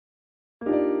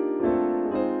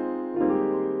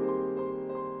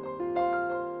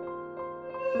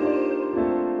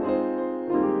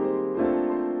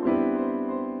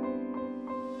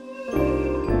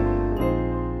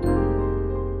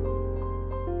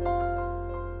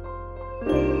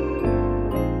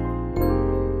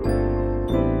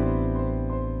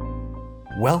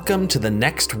Welcome to the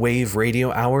NextWave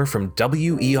Radio Hour from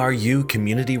WERU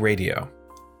Community Radio,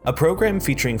 a program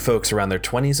featuring folks around their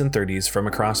 20s and 30s from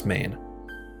across Maine.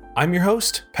 I'm your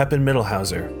host, Pepin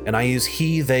Mittelhauser, and I use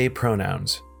he, they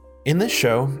pronouns. In this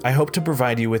show, I hope to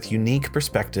provide you with unique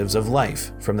perspectives of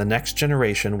life from the next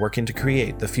generation working to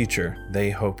create the future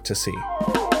they hope to see.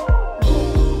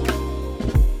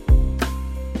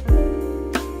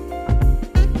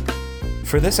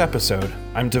 For this episode,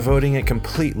 I'm devoting it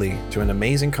completely to an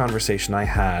amazing conversation I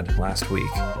had last week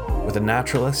with a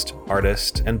naturalist,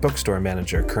 artist, and bookstore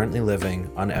manager currently living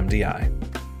on MDI.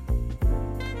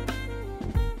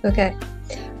 Okay.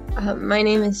 My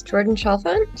name is Jordan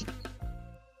Chalfont.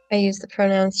 I use the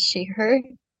pronouns she, her.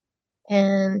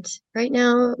 And right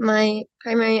now, my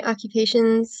primary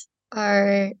occupations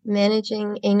are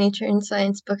managing a nature and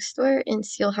science bookstore in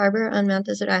Seal Harbor on Mount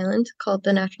Desert Island called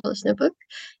The Naturalist Notebook,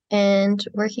 and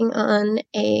working on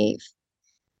a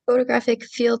photographic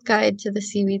field guide to the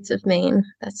seaweeds of Maine.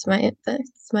 That's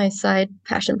my side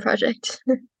passion project.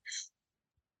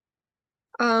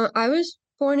 I was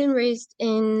born and raised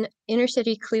in inner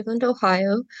city Cleveland,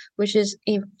 Ohio, which is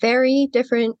a very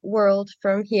different world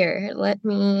from here, let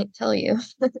me tell you.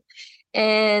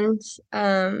 And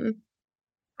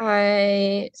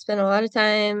I spent a lot of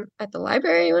time at the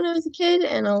library when I was a kid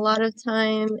and a lot of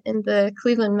time in the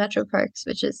Cleveland Metro Parks,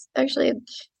 which is actually a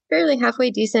fairly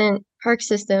halfway decent park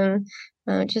system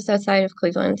just outside of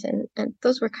Cleveland. And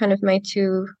those were kind of my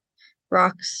two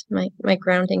rocks, my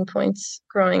grounding points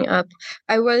growing up.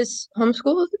 I was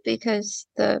homeschooled because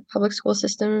the public school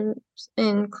systems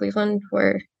in Cleveland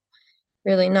were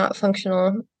really not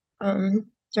functional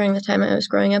during the time I was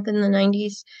growing up in the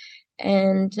 90s.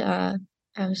 And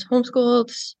I was homeschooled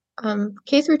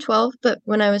K through 12, but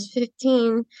when I was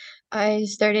 15, I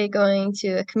started going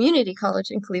to a community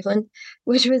college in Cleveland,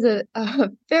 which was a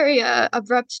very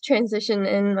abrupt transition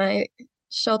in my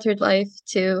sheltered life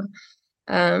to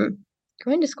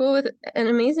going to school with an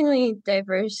amazingly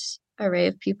diverse array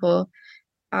of people.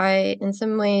 I, in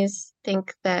some ways,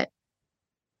 think that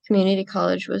community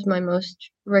college was my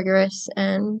most rigorous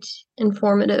and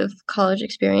informative college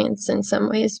experience in some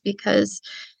ways because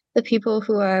the people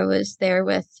who I was there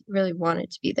with really wanted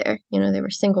to be there. You know, they were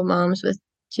single moms with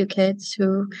 2 kids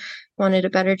who wanted a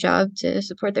better job to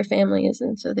support their families.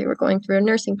 And so they were going through a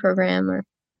nursing program or,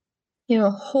 a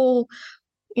whole,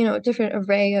 different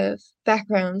array of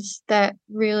backgrounds that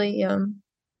really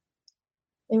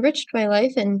enriched my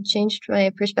life and changed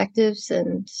my perspectives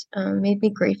and made me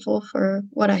grateful for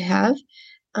what I have.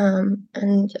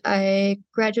 And I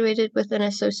graduated with an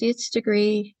associate's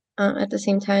degree at the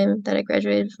same time that I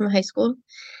graduated from high school.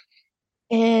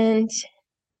 And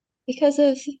because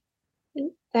of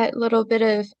that little bit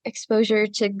of exposure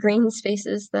to green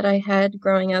spaces that I had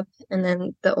growing up, and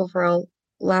then the overall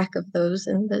lack of those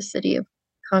in the city of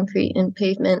concrete and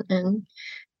pavement and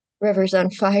rivers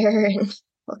on fire and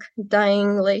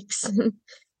dying lakes and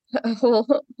a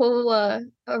whole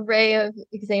array of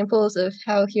examples of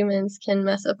how humans can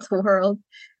mess up the world.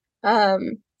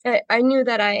 I knew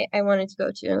that I wanted to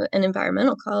go to an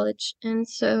environmental college, and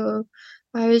so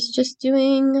I was just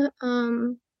doing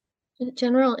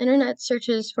general internet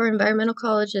searches for environmental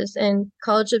colleges, and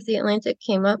College of the Atlantic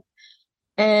came up,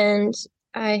 and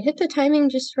I hit the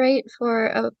timing just right for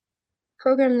a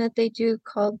program that they do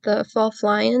called the Fall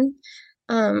Fly-In,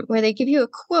 where they give you a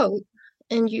quote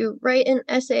and you write an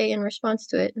essay in response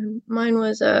to it. And mine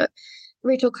was a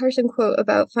Rachel Carson quote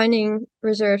about finding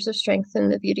reserves of strength in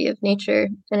the beauty of nature.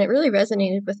 And it really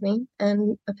resonated with me.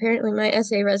 And apparently my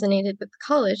essay resonated with the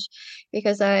college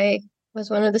because I was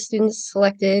one of the students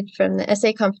selected from the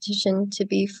essay competition to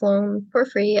be flown for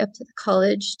free up to the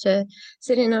college to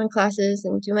sit in on classes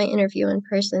and do my interview in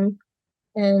person.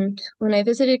 And when I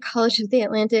visited College of the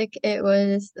Atlantic, it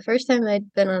was the first time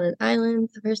I'd been on an island,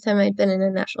 the first time I'd been in a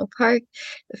national park,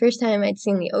 the first time I'd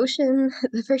seen the ocean,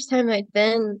 the first time I'd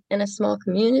been in a small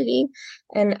community,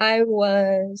 and I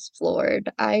was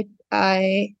floored.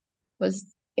 I was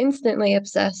instantly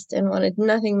obsessed and wanted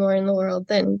nothing more in the world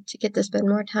than to get to spend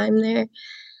more time there.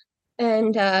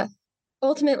 And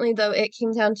ultimately, though, it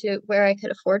came down to where I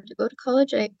could afford to go to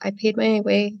college. I paid my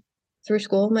way through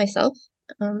school myself.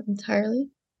 Entirely.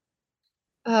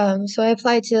 So I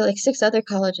applied to like 6 other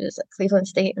colleges, like Cleveland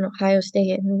State and Ohio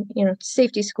State, and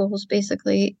safety schools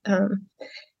basically.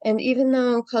 And even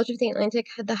though College of the Atlantic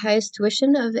had the highest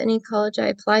tuition of any college I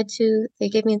applied to, they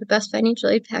gave me the best financial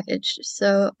aid package.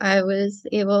 So I was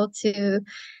able to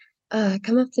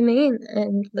come up to Maine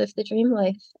and live the dream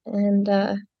life, and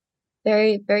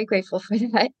very, very grateful for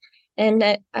that. And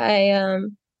I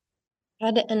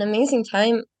had an amazing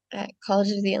time at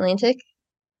College of the Atlantic.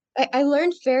 I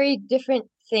learned very different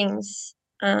things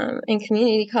in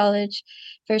community college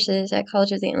versus at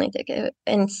College of the Atlantic.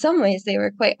 In some ways, they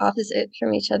were quite opposite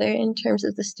from each other in terms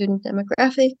of the student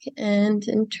demographic and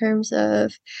in terms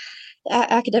of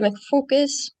academic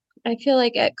focus. I feel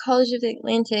like at College of the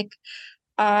Atlantic,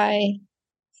 I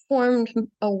formed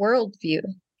a worldview.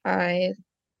 I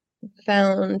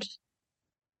found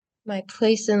my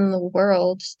place in the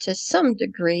world to some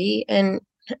degree, and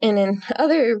in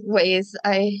other ways,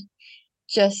 I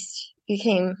just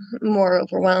became more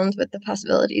overwhelmed with the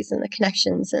possibilities and the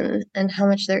connections and how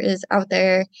much there is out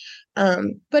there.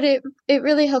 But it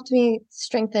really helped me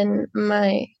strengthen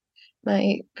my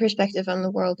perspective on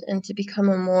the world and to become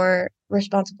a more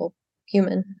responsible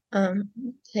human. And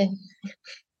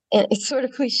it's sort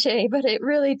of cliche, but it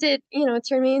really did,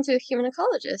 turn me into a human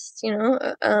ecologist.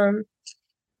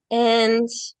 And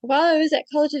while I was at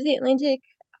College of the Atlantic,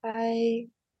 I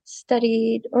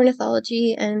studied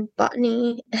ornithology and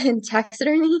botany and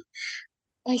taxidermy.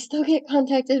 I still get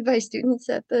contacted by students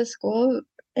at the school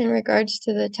in regards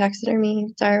to the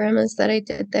taxidermy dioramas that I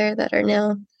did there that are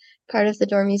now part of the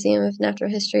Dorr Museum of Natural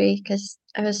History, because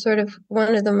I was sort of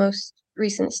one of the most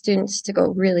recent students to go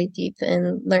really deep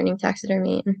in learning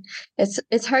taxidermy. And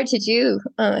it's hard to do.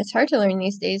 It's hard to learn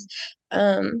these days.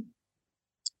 I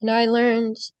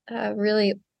learned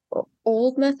really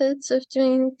old methods of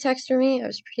doing taxidermy. I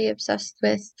was pretty obsessed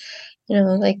with,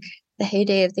 like the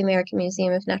heyday of the American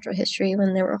Museum of Natural History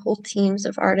when there were whole teams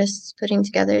of artists putting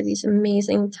together these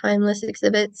amazing timeless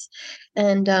exhibits.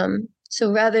 And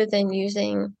so rather than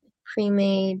using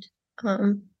pre-made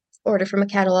order from a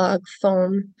catalog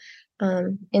foam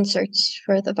inserts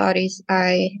for the bodies,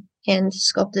 I hand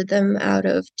sculpted them out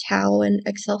of tow and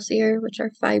excelsior, which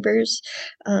are fibers.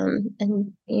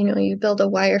 And you build a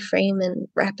wire frame and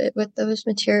wrap it with those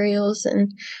materials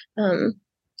and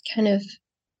kind of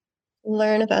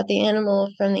learn about the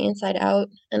animal from the inside out.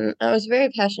 And I was very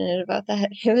passionate about that.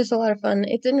 It was a lot of fun.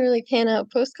 It didn't really pan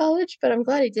out post college, but I'm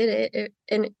glad I did it.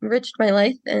 It enriched my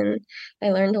life and I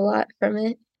learned a lot from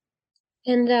it.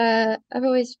 And I've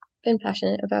always been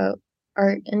passionate about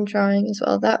art and drawing as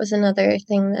well. That was another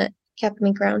thing that kept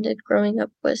me grounded growing up,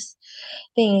 was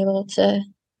being able to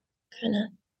kind of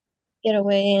get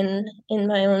away in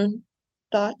my own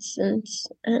thoughts and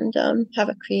have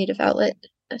a creative outlet.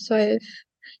 So I've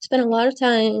spent a lot of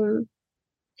time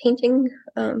painting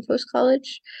post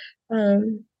college.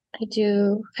 I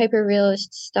do hyper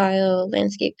realist style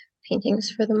landscape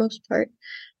paintings for the most part.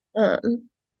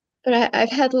 But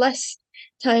I've had less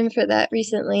time for that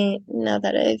recently now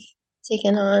that I've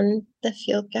taken on the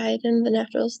field guide and the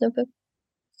naturalist notebook.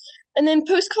 And then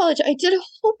post college, I did a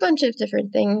whole bunch of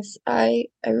different things. I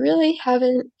really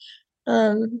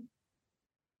um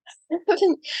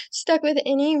haven't stuck with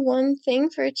any one thing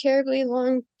for a terribly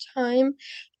long time,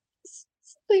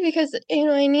 simply because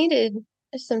I needed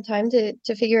some time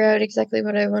to figure out exactly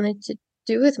what I wanted to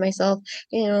do with myself.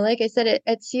 Like I said,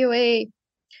 at COA,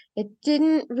 it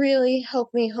didn't really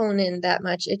help me hone in that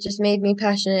much. It just made me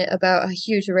passionate about a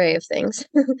huge array of things,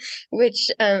 which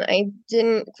I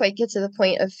didn't quite get to the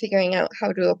point of figuring out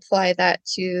how to apply that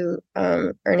to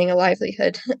earning a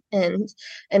livelihood and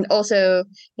also,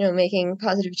 making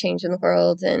positive change in the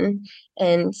world and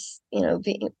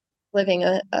being living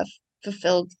a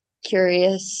fulfilled,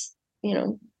 curious,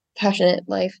 passionate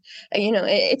life.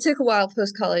 It took a while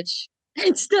post college.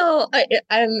 It's still, I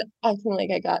feel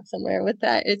like I got somewhere with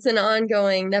that. It's an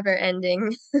ongoing, never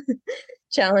ending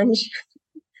challenge.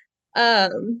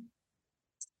 Um,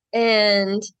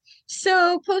 and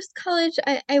so post college,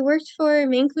 I worked for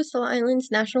Maine Coastal Islands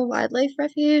National Wildlife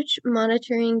Refuge,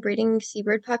 monitoring breeding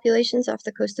seabird populations off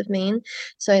the coast of Maine.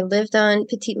 So I lived on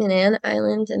Petite Manan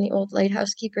Island in the old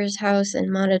lighthouse keeper's house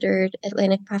and monitored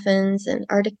Atlantic puffins and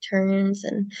Arctic terns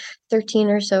and 13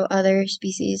 or so other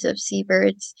species of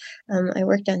seabirds. I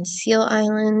worked on Seal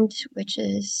Island, which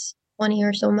is 20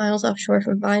 or so miles offshore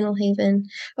from Vinyl Haven,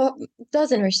 a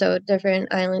dozen or so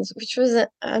different islands, which was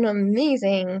an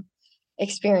amazing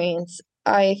experience.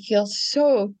 I feel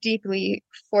so deeply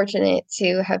fortunate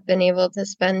to have been able to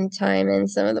spend time in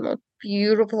some of the most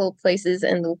beautiful places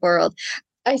in the world.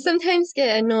 I sometimes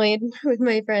get annoyed with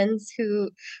my friends who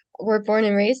were born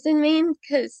and raised in Maine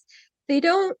because they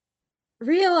don't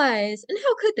realize, and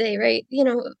how could they, right?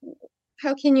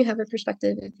 How can you have a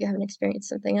perspective if you haven't experienced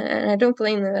something? And I don't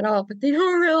blame them at all, but they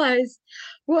don't realize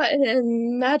what a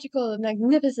magical,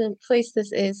 magnificent place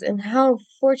this is and how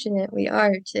fortunate we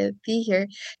are to be here.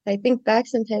 I think back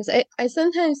sometimes, I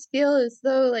sometimes feel as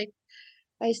though like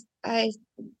I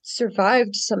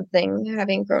survived something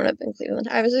having grown up in Cleveland.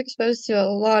 I was exposed to a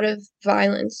lot of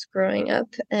violence growing up,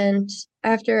 and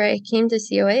after I came to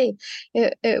COA,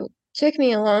 it took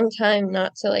me a long time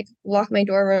not to like lock my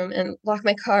door room and lock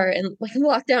my car and like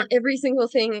lock down every single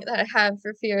thing that I have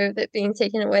for fear of it being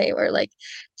taken away, or like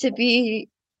to be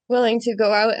willing to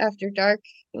go out after dark,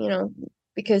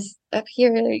 because up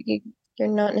here you're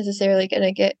not necessarily going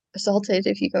to get assaulted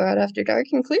if you go out after dark.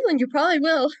 In Cleveland, you probably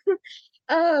will.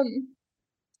 Um,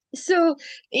 so,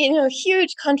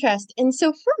 huge contrast. And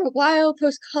so for a while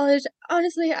post college,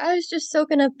 honestly, I was just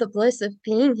soaking up the bliss of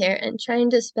being here and trying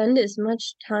to spend as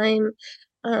much time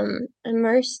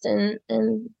immersed in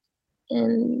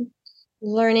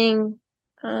learning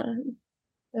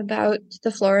about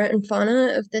the flora and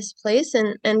fauna of this place,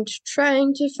 and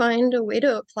trying to find a way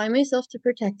to apply myself to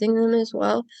protecting them as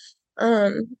well.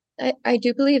 I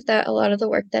do believe that a lot of the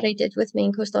work that I did with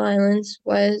Maine Coastal Islands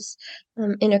was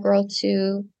integral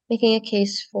to making a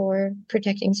case for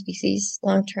protecting species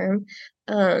long term.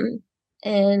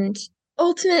 And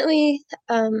ultimately,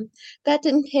 that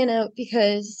didn't pan out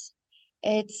because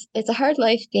it's a hard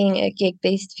life being a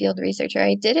gig-based field researcher.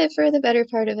 I did it for the better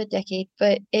part of a decade,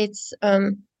 but it's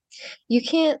you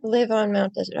can't live on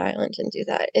Mount Desert Island and do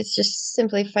that. It's just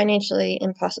simply financially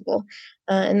impossible.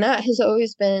 And that has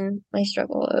always been my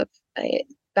struggle of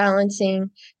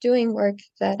balancing doing work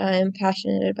that I'm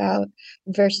passionate about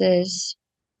versus,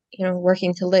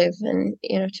 working to live and,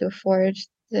 to afford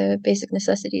the basic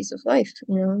necessities of life.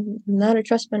 I'm not a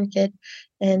trust fund kid.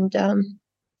 And,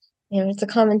 it's a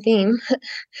common theme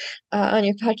on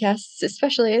your podcasts,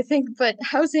 especially, I think, but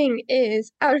housing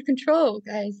is out of control,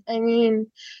 guys. I mean,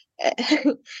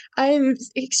 I'm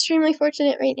extremely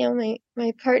fortunate right now.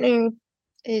 My partner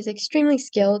is extremely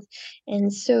skilled,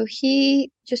 and so he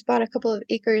just bought a couple of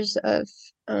acres of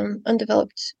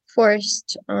undeveloped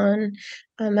forest on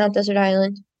Mount Desert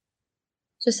Island,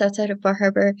 just outside of Bar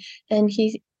Harbor, and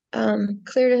he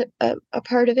cleared a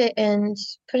part of it and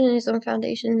put in his own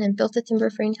foundation and built a timber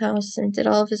frame house and did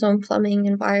all of his own plumbing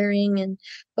and wiring and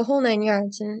the whole nine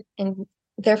yards, and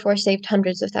therefore saved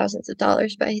hundreds of thousands of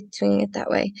dollars by doing it that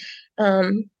way.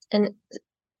 And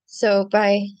so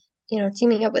by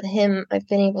teaming up with him, I've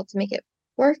been able to make it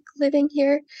work living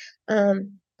here,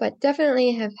 but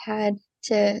definitely have had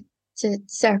to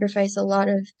sacrifice a lot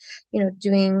of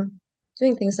doing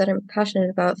things that I'm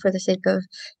passionate about for the sake of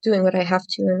doing what I have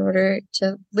to in order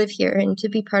to live here and to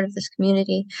be part of this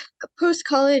community. Post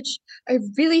college, I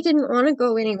really didn't want to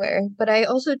go anywhere, but I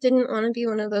also didn't want to be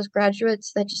one of those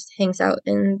graduates that just hangs out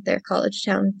in their college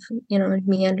town, and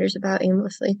meanders about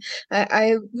aimlessly.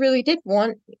 I really did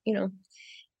want,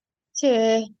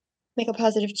 to make a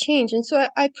positive change. And so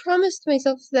I promised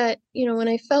myself that, when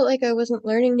I felt like I wasn't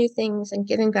learning new things and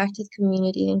giving back to the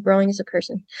community and growing as a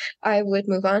person, I would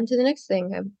move on to the next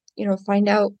thing. Find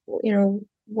out,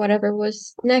 whatever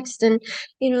was next. And,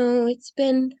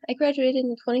 I graduated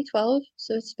in 2012.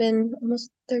 So it's been almost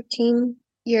 13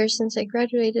 years since I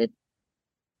graduated.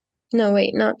 No,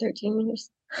 wait, not 13 years.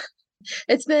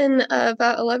 It's been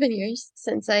about 11 years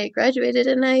since I graduated,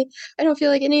 and I don't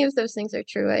feel like any of those things are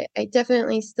true. I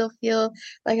definitely still feel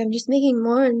like I'm just making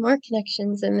more and more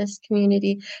connections in this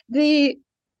community. The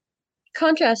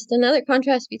another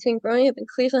contrast between growing up in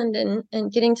Cleveland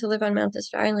and getting to live on Mount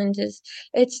Desert Island is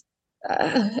it's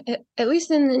at least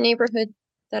in the neighborhood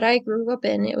that I grew up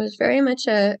in, it was very much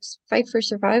a fight for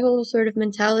survival sort of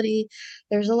mentality.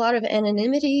 There's a lot of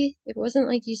anonymity. It wasn't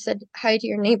like you said hi to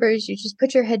your neighbors. You just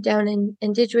put your head down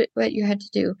and did what you had to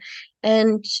do.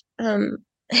 And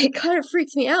it kind of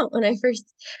freaked me out when I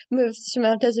first moved to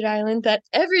Mount Desert Island that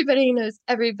everybody knows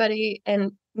everybody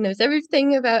and knows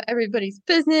everything about everybody's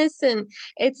business, and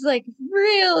it's like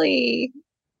really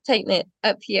tight knit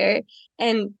up here.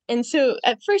 And so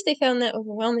at first I found that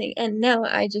overwhelming, and now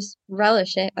I just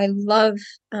relish it. I love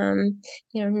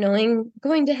knowing,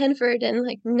 going to Henford and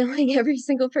like knowing every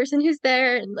single person who's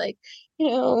there, and like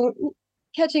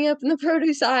catching up in the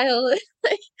produce aisle.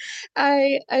 Like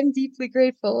I'm deeply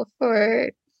grateful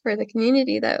for the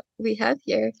community that we have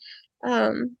here.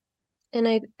 And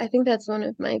I think that's one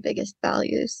of my biggest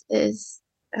values is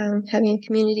having a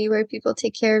community where people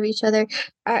take care of each other.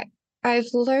 I've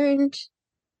learned,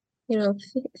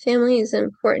 family is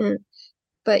important,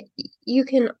 but you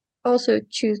can also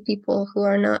choose people who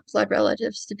are not blood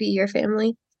relatives to be your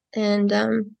family. And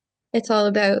it's all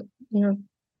about,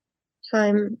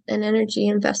 time and energy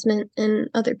investment in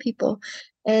other people.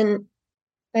 And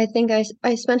I think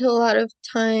I spent a lot of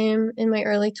time in my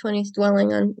early 20s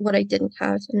dwelling on what I didn't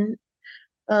have. And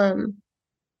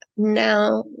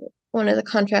now one of the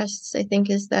contrasts I think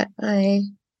is that I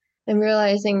am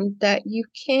realizing that you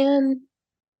can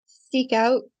seek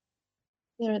out,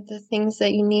 the things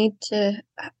that you need to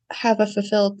have a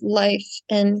fulfilled life.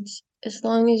 And as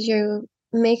long as you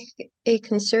make a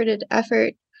concerted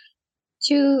effort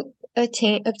to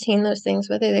obtain those things,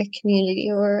 whether they're community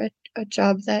or a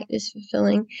job that is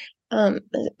fulfilling,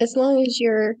 as long as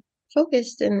you're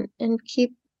focused and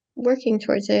keep working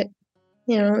towards it,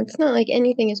 it's not like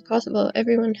anything is possible.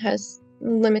 Everyone has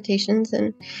limitations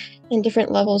and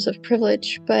different levels of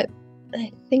privilege, but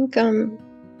I think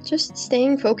just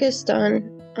staying focused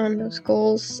on those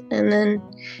goals and then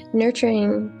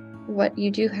nurturing what you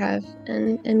do have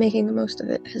and making the most of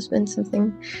it has been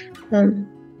something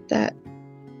that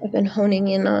I've been honing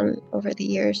in on over the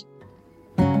years.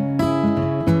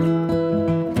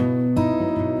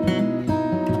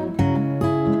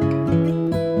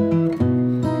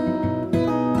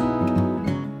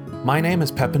 My name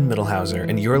is Pepin Mittelhauser,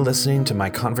 and you're listening to my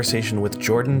conversation with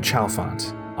Jordan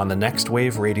Chalfant on the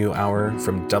NextWave Radio Hour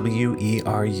from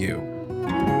WERU.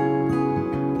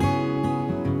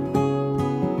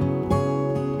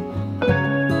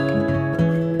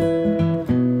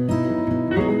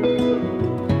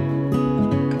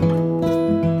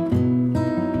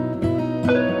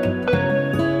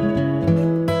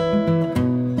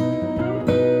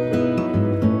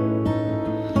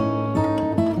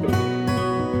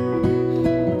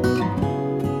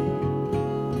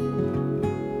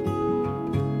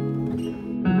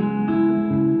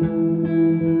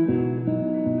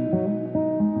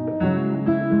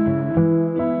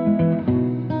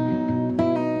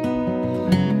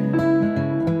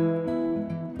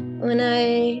 When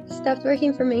I stopped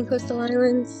working for Maine Coastal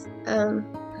Islands,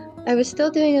 I was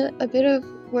still doing a bit of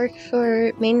work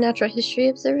for Maine Natural History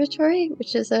Observatory,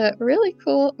 which is a really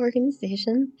cool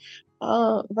organization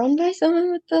run by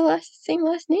someone with the same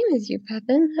last name as you,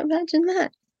 Pepin. Imagine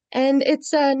that. And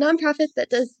it's a nonprofit that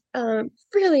does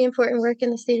really important work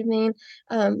in the state of Maine.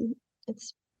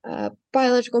 It's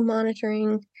biological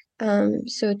monitoring,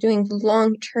 so doing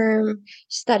long-term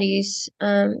studies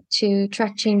to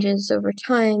track changes over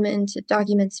time and to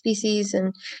document species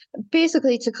and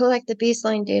basically to collect the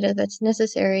baseline data that's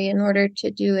necessary in order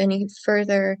to do any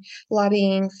further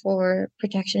lobbying for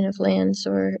protection of lands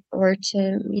or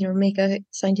to make a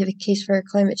scientific case for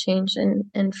climate change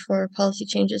and for policy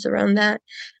changes around that.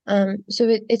 So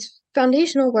it's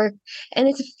foundational work and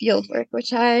it's field work,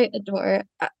 which I adore.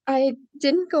 I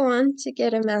didn't go on to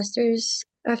get a master's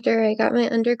after I got my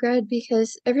undergrad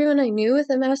because everyone I knew with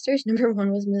a master's, number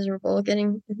one, was miserable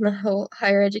getting in the whole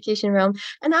higher education realm.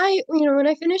 And when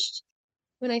I finished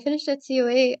at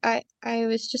COA, I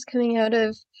was just coming out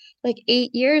of like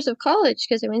 8 years of college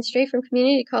because I went straight from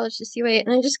community college to COA,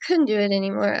 and I just couldn't do it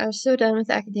anymore. I was so done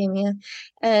with academia,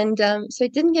 and so I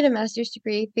didn't get a master's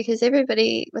degree because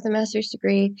everybody with a master's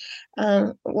degree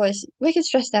was wicked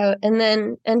stressed out, and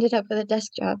then ended up with a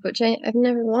desk job, which I've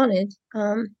never wanted.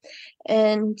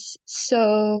 And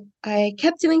so I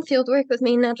kept doing field work with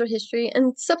Maine Natural History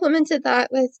and supplemented that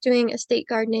with doing estate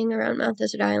gardening around Mount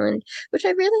Desert Island, which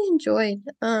I really enjoyed.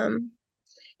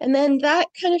 And then that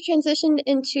kind of transitioned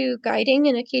into guiding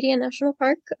in Acadia National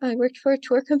Park. I worked for a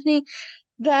tour company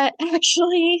that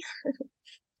actually,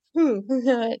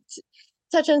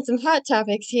 touch on some hot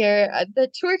topics here. The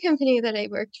tour company that I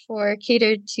worked for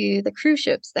catered to the cruise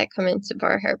ships that come into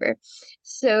Bar Harbor.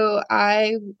 So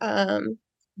I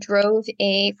drove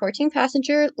a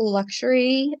 14-passenger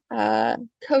luxury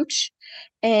coach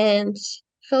and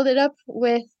filled it up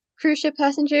with cruise ship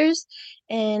passengers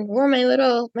and wore my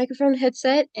little microphone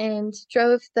headset and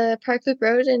drove the Park Loop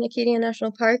Road in Acadia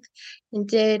National Park and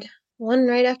did one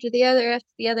right after the other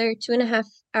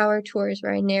 2.5-hour tours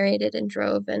where I narrated and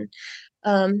drove. And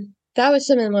that was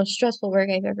some of the most stressful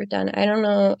work I've ever done. I don't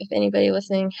know if anybody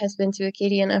listening has been to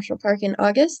Acadia National Park in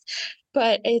August,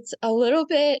 but it's a little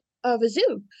bit of a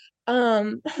zoo.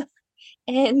 And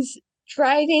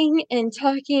driving and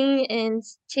talking and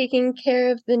taking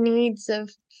care of the needs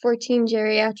of 14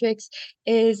 geriatrics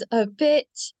is a bit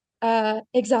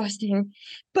exhausting,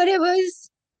 but it was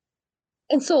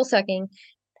and soul sucking.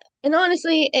 And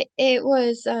honestly, it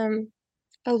was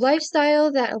a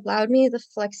lifestyle that allowed me the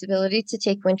flexibility to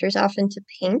take winters off and to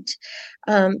paint.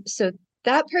 So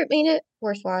that part made it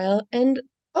worthwhile. And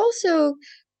also,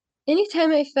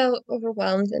 anytime I felt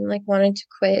overwhelmed and like wanted to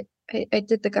quit, I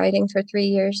did the guiding for 3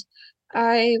 years.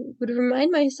 I would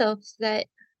remind myself that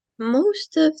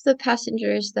most of the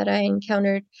passengers that I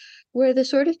encountered were the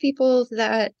sort of people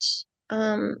that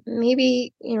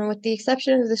maybe, with the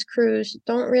exception of this cruise,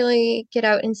 don't really get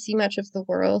out and see much of the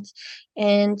world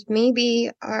and maybe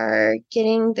are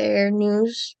getting their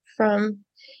news from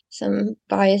some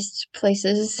biased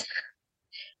places.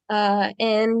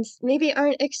 and maybe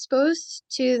aren't exposed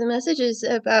to the messages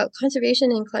about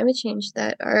conservation and climate change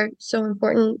that are so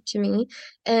important to me.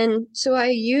 And so I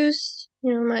use,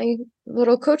 my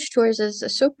little coach tours as a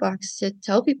soapbox to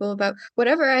tell people about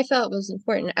whatever I felt was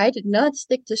important. I did not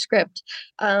stick to script.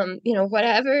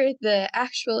 Whatever the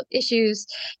actual issues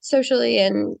socially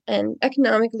and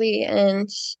economically and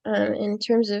in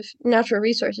terms of natural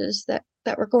resources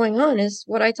that were going on is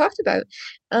what I talked about.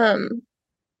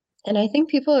 And I think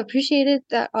people appreciated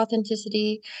that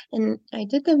authenticity. And I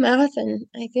did the math, and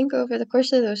I think over the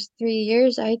course of those 3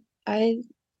 years, I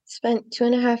spent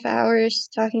 2.5 hours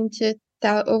talking to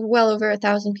well over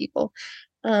 1,000 people.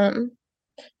 Um,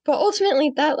 but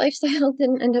ultimately, that lifestyle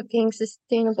didn't end up being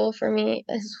sustainable for me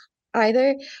as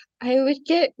either. I would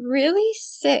get really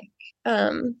sick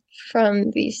um, from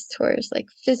these tours, like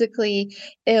physically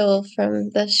ill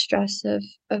from the stress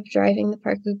of driving the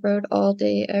Park Loop Road all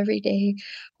day, every day,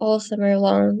 all summer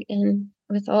long, and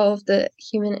with all of the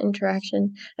human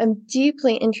interaction. I'm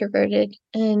deeply introverted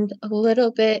and a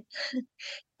little bit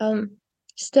um,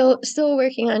 still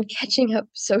working on catching up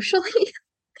socially.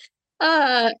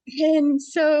 And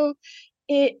so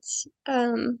it,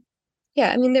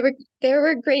 yeah, I mean, there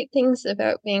were great things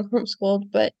about being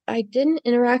homeschooled, but I didn't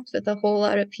interact with a whole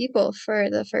lot of people for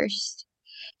the first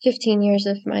 15 years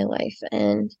of my life.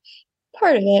 And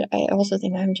part of it, I also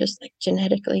think I'm just like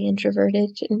genetically introverted,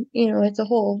 and it's a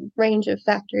whole range of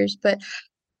factors, but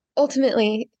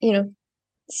ultimately,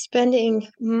 spending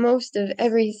most of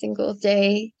every single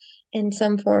day in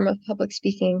some form of public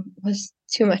speaking was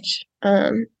too much.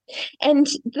 And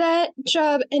that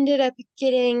job ended up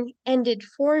getting ended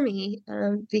for me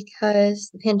because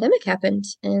the pandemic happened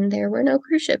and there were no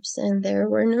cruise ships and there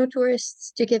were no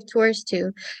tourists to give tours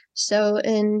to. So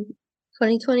in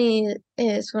 2020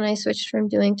 is when I switched from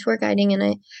doing tour guiding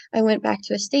and I went back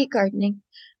to estate gardening.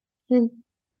 And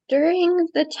during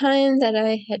the time that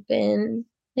I had been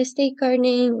estate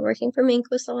gardening, working for Maine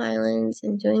Coastal Islands,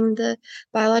 and doing the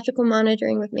biological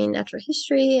monitoring with Maine Natural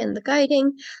History and the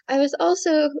guiding, I was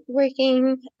also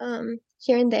working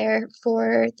here and there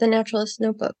for the Naturalist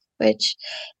Notebook, which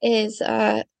is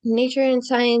a nature and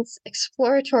science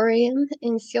exploratorium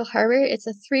in Seal Harbor. It's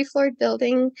a 3-floored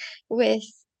building with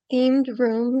themed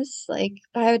rooms like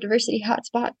biodiversity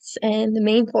hotspots and the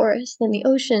Maine forest and the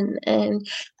ocean and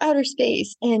outer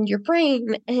space and your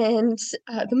brain and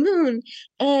the moon.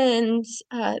 And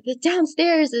the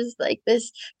downstairs is like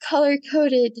this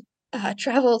color-coded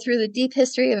travel through the deep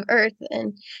history of Earth.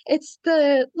 And it's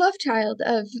the love child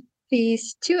of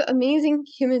these two amazing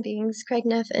human beings, Craig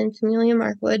Neff and Camelia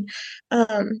Markwood,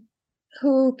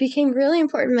 who became really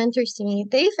important mentors to me.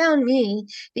 They found me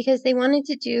because they wanted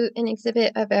to do an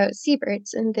exhibit about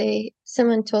seabirds, and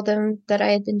someone told them that I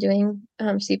had been doing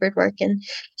seabird work, and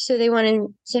so they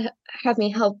wanted to have me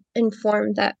help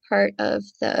inform that part of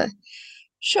the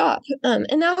shop.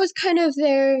 And that was kind of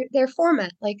their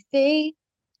format. Like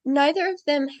neither of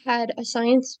them had a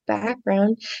science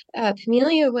background.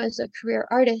 Pamelia was a career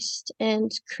artist,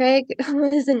 and Craig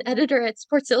was an editor at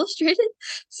Sports Illustrated.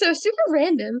 So super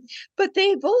random, but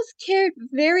they both cared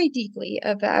very deeply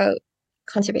about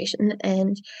conservation.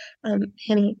 And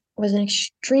Hammy was an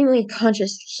extremely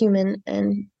conscious human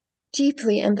and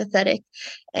deeply empathetic.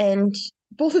 And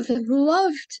both of them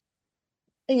loved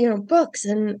books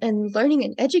and learning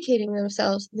and educating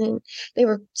themselves. And they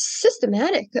were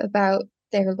systematic about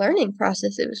their learning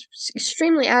process. It was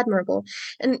extremely admirable.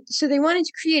 And so they wanted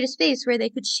to create a space where they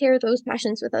could share those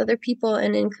passions with other people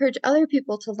and encourage other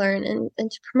people to learn and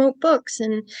to promote books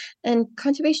and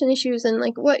conservation issues and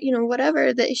like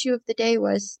whatever the issue of the day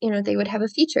was, they would have a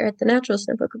feature at the Naturalist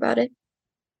Notebook about it.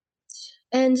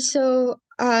 And so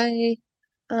I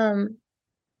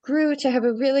grew to have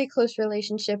a really close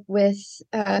relationship with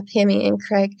Pammy and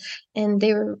Craig, and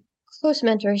they were close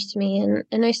mentors to me.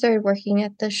 And I started working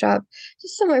at the shop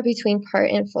just somewhere between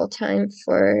part and full time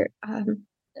for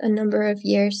a number of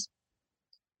years.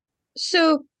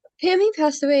 So Pammy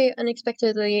passed away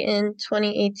unexpectedly in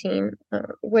 2018,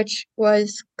 which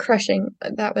was crushing.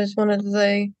 That was one of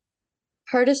the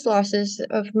hardest losses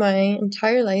of my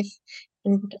entire life,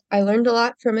 and I learned a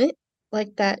lot from it,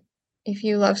 like that if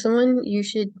you love someone, you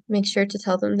should make sure to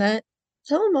tell them that.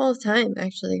 Tell them all the time,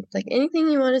 actually. Like anything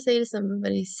you want to say to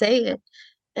somebody, say it.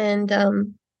 And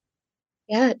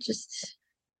yeah, just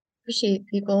appreciate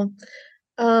people.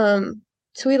 So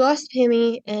we lost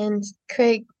Pammy, and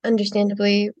Craig,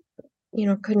 understandably,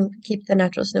 couldn't keep the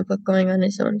Naturalist Notebook going on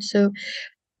his own. So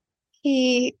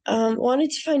he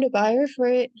wanted to find a buyer for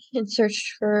it and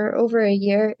searched for over a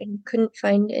year and couldn't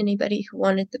find anybody who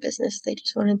wanted the business. They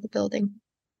just wanted the building.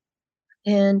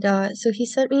 And so he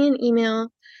sent me an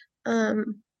email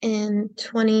in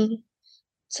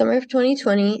summer of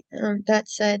 2020, that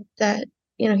said that,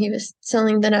 he was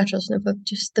selling the Naturals Notebook,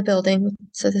 just the building.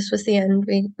 So this was the end.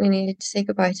 We needed to say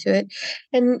goodbye to it.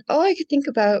 And all I could think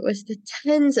about was the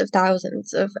tens of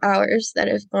thousands of hours that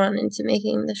have gone into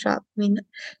making the shop. I mean,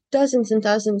 dozens and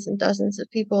dozens and dozens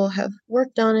of people have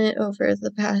worked on it over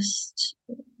the past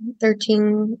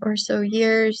 13 or so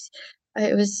years.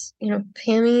 It was,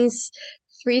 Pammy's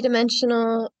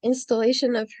three-dimensional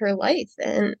installation of her life,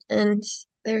 and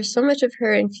there's so much of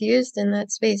her infused in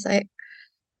that space. I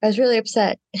was really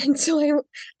upset. And so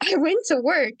I went to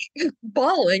work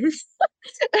bawling. And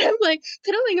I'm like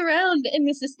piddling around in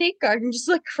this estate garden, just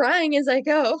like crying as I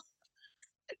go.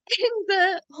 And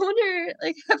the owner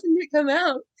like happened to come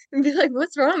out and be like,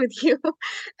 "What's wrong with you?"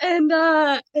 And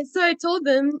so I told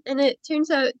them, and it turns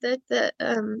out that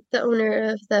the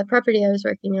owner of the property I was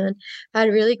working on had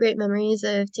really great memories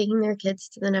of taking their kids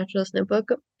to the Naturalist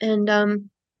Notebook, and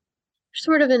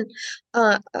sort of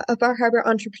a Bar Harbor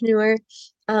entrepreneur.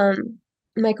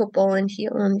 Michael Boland, he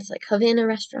owns like Havana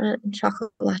Restaurant and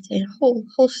Chocolate Latte, a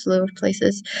whole slew of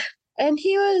places. And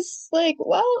he was like,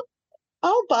 "Well,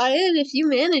 I'll buy it if you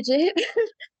manage it,"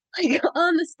 like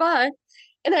on the spot.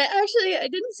 And I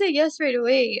didn't say yes right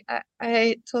away.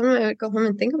 I told him I would go home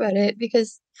and think about it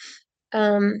because,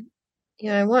 um,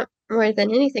 I want more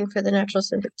than anything for the Natural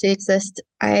Center to exist.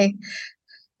 I,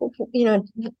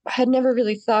 had never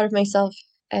really thought of myself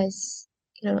as,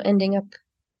 ending up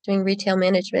doing retail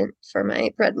management for my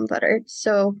bread and butter.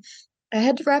 So I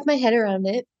had to wrap my head around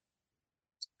it.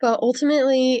 But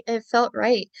ultimately, it felt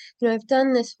right. I've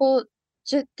done this whole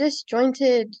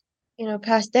disjointed,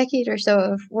 past decade or so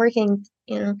of working,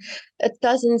 at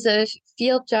dozens of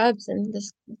field jobs and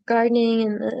this gardening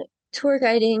and the tour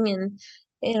guiding and,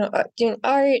 doing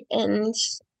art and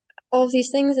all of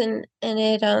these things. And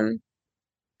it,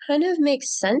 kind of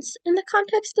makes sense in the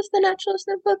context of the Naturalist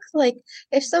Notebook. Like,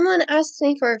 if someone asks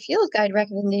me for a field guide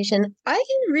recommendation, I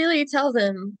can really tell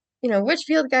them, which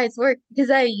field guides work because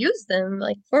I use them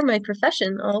like for my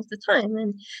profession all the time.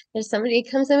 And if somebody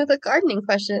comes in with a gardening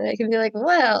question, I can be like,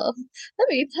 "Well, let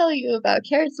me tell you about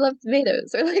carrots love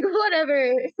tomatoes," or like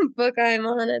whatever book I'm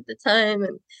on at the time.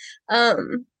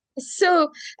 And so,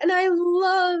 and I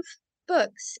love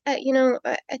books. I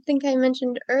think I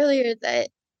mentioned earlier that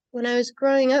when I was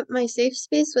growing up, my safe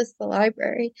space was the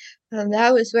library.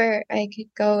 That was where I could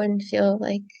go and feel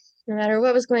like no matter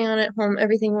what was going on at home,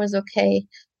 everything was okay.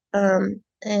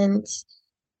 And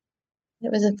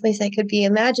it was a place I could be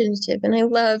imaginative. And I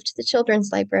loved the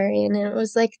children's library. And it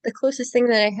was like the closest thing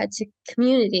that I had to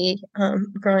community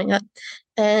growing up.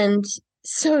 And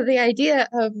so the idea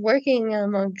of working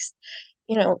amongst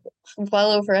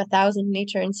well over 1,000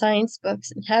 nature and science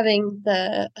books and having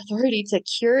the authority to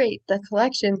curate the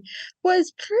collection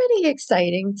was pretty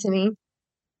exciting to me.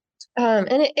 And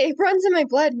it runs in my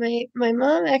blood. My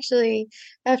mom actually,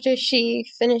 after she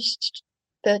finished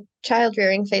the child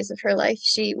rearing phase of her life,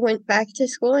 she went back to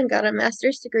school and got a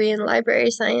master's degree in library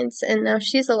science, and now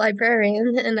she's a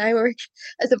librarian, and I work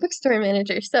as a bookstore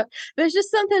manager. So there's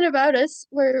just something about us.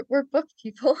 We're book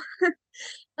people.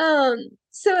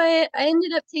 So I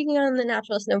ended up taking on the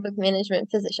Naturalist Notebook management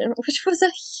position, which was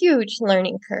a huge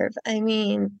learning curve. I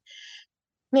mean,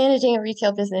 managing a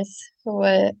retail business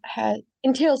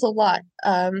entails a lot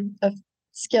of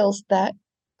skills that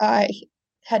I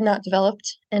had not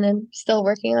developed and I'm still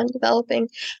working on developing.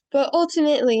 But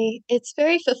ultimately, it's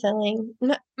very fulfilling.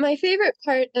 My favorite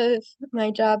part of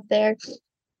my job there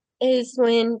is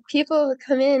when people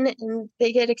come in and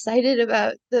they get excited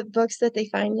about the books that they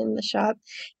find in the shop,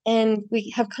 and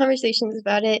we have conversations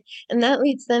about it, and that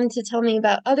leads them to tell me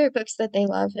about other books that they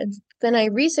love, and then I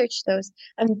research those.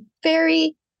 I'm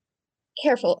very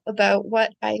careful about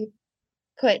what I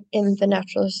put in the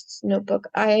Naturalist's Notebook.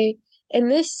 In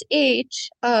this age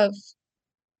of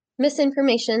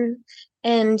misinformation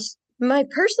and my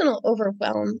personal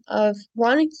overwhelm of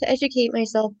wanting to educate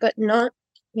myself, but not,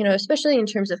 especially in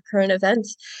terms of current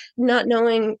events, not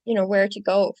knowing, where to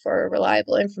go for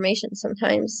reliable information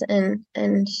sometimes,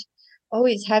 and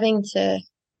always having to, I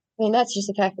mean, that's just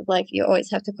a fact of life. You always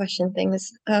have to question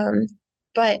things.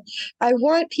 But I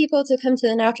want people to come to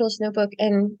the Naturalist Notebook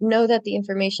and know that the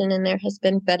information in there has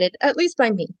been vetted, at least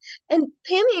by me. And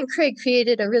Pammy and Craig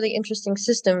created a really interesting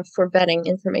system for vetting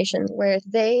information where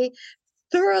they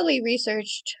thoroughly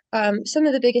researched some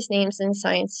of the biggest names in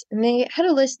science. And they had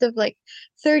a list of like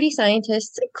 30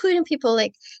 scientists, including people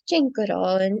like Jane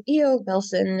Goodall and E.O.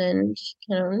 Wilson and,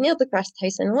 Neil deGrasse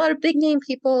Tyson, a lot of big name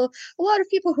people, a lot of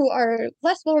people who are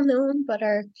less well known, but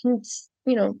are,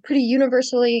 pretty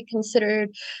universally considered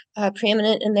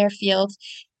preeminent in their field.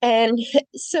 And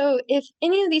so if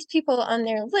any of these people on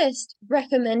their list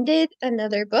recommended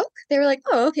another book, they were like,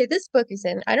 oh, okay, this book is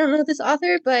in. I don't know this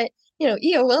author, but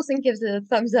E.O. Wilson gives it a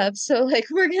thumbs up. So like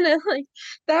we're gonna like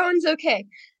that one's okay.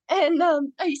 And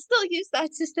I still use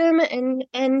that system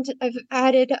and I've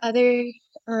added other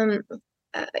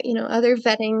other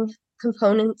vetting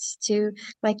components to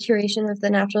my curation of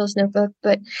the Naturalist Notebook.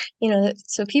 But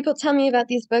so people tell me about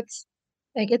these books.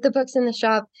 I get the books in the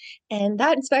shop, and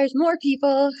that inspires more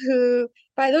people who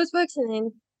buy those books and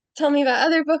then tell me about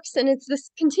other books. And it's this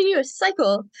continuous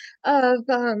cycle of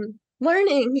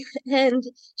learning and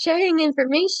sharing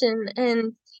information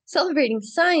and celebrating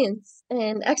science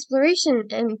and exploration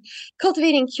and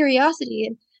cultivating curiosity.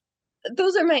 And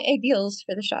those are my ideals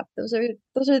for the shop. Those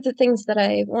are the things that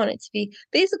I want it to be.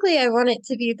 Basically, I want it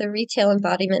to be the retail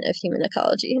embodiment of human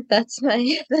ecology. That's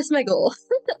my goal.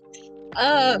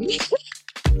 um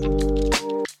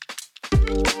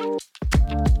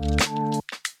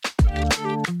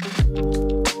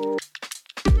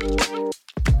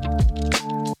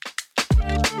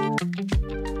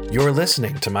You're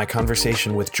listening to my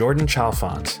conversation with Jordan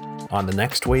Chalfant on the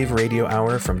Next Wave Radio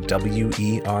Hour from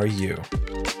WERU.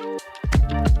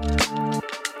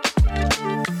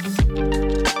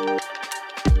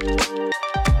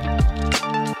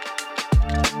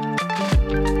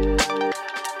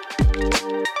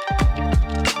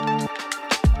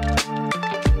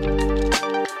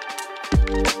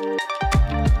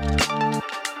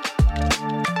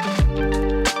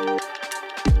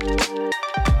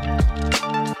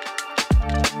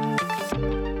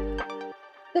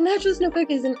 The Naturalist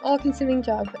Notebook is an all-consuming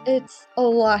job. It's a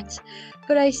lot,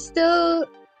 but I still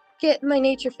get my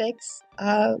nature fix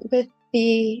with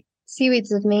the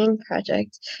Seaweeds of Maine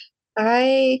project.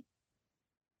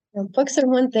 Books are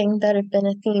one thing that have been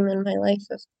a theme in my life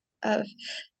of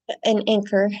an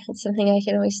anchor. It's something I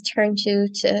can always turn to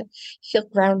feel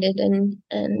grounded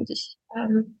and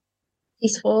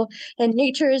peaceful. And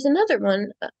nature is another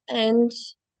one. And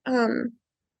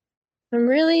I'm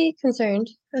really concerned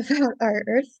about our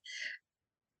Earth.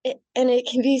 And it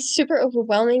can be super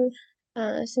overwhelming.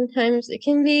 Sometimes it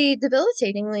can be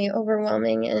debilitatingly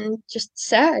overwhelming and just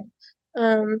sad,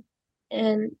 and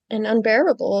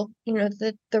unbearable.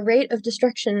 The rate of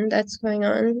destruction that's going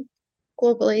on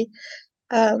globally,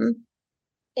 and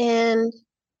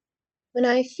when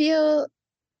I feel,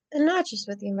 and not just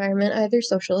with the environment, either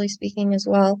socially speaking as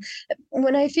well,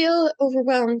 when I feel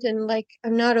overwhelmed and like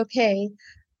I'm not okay,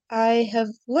 I have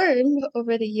learned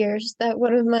over the years that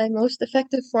one of my most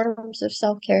effective forms of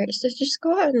self-care is to just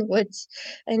go out in the woods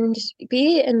and just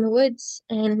be in the woods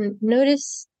and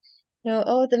notice,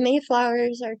 oh, the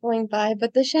mayflowers are going by,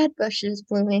 but the shad bush is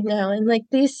blooming now. And like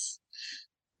these,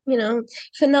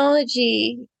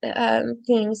 phenology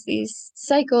themes, these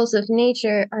cycles of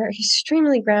nature are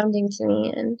extremely grounding to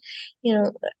me. And, you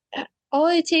know, all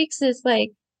it takes is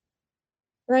like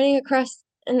running across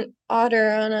an otter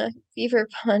on a beaver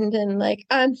pond and like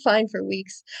I'm fine for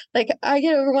weeks. Like I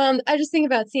get overwhelmed. I just think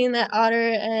about seeing that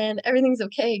otter and everything's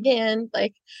okay again.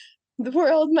 Like the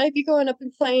world might be going up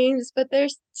in flames, but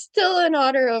there's still an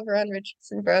otter over on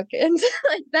Richardson Brook, and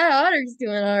like that otter's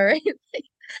doing all right. Like,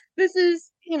 this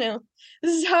is,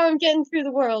 this is how I'm getting through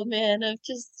the world, man. Of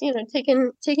just,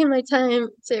 taking my time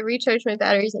to recharge my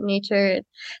batteries in nature,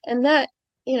 and that,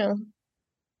 you know,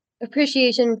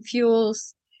 appreciation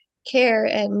fuels care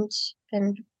and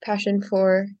passion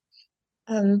for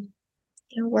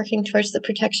working towards the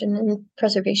protection and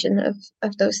preservation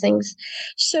of those things.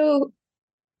 So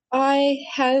I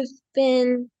have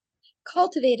been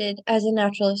cultivated as a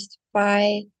naturalist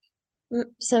by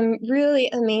some really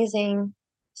amazing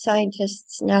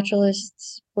scientists,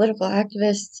 naturalists, political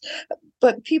activists,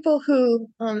 but people who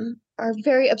are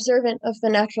very observant of the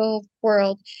natural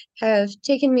world have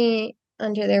taken me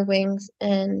under their wings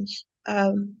and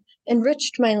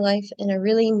enriched my life in a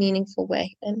really meaningful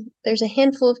way. And there's a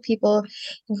handful of people,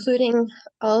 including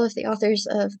all of the authors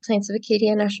of Plants of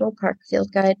Acadia National Park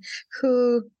Field Guide,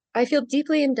 who I feel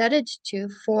deeply indebted to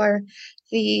for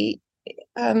the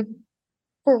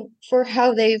for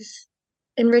how they've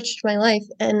enriched my life.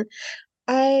 And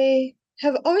I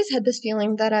have always had this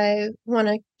feeling that I want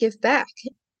to give back.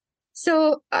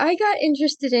 So I got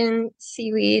interested in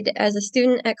seaweed as a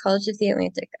student at College of the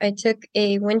Atlantic. I took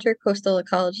a winter coastal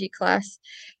ecology class,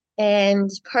 and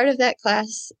part of that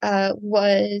class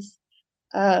was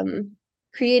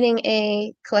creating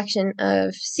a collection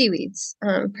of seaweeds,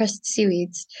 pressed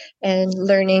seaweeds, and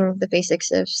learning the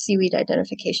basics of seaweed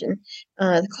identification.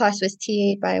 The class was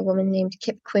TA'd by a woman named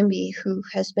Kip Quimby, who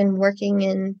has been working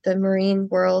in the marine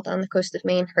world on the coast of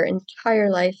Maine her entire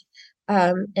life.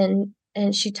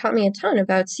 And she taught me a ton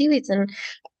about seaweeds. And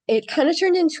it kind of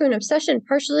turned into an obsession,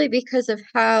 partially because of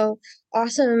how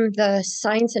awesome the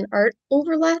science and art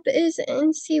overlap is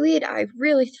in seaweed. I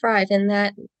really thrive in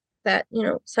that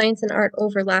science and art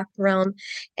overlap realm,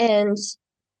 and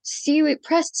seaweed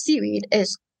pressed seaweed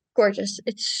is gorgeous.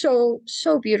 It's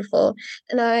so beautiful,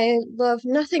 and I love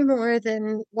nothing more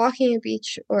than walking a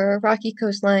beach or a rocky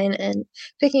coastline and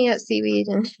picking out seaweed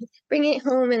and bringing it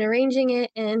home and arranging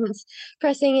it and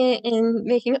pressing it and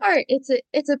making art.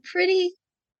 It's a pretty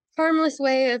harmless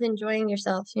way of enjoying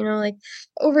yourself. Like,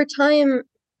 over time,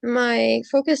 my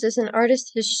focus as an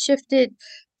artist has shifted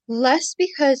less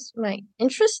because my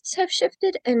interests have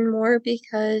shifted and more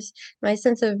because my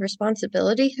sense of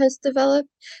responsibility has developed.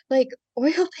 Like,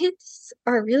 oil paints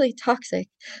are really toxic.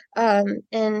 And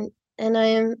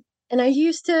I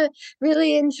used to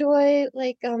really enjoy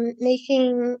like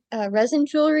making resin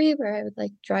jewelry, where I would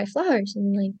like dry flowers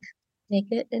and like make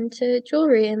it into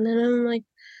jewelry, and then I'm like,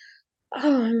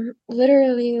 oh, I'm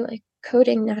literally like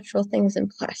coating natural things in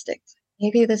plastic.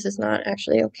 Maybe this is not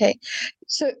actually okay.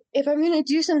 So if I'm going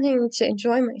to do something to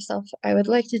enjoy myself, I would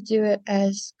like to do it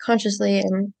as consciously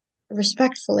and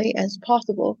respectfully as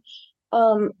possible.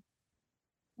 Um,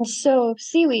 so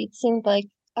seaweed seemed like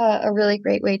a really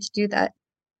great way to do that.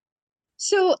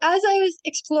 So, as I was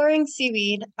exploring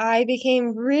seaweed, I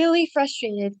became really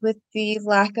frustrated with the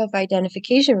lack of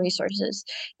identification resources.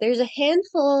 There's a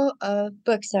handful of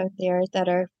books out there that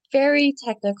are very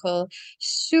technical,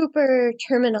 super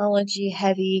terminology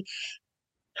heavy,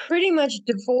 pretty much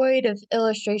devoid of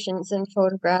illustrations and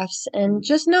photographs, and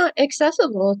just not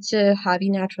accessible to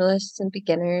hobby naturalists and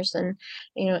beginners and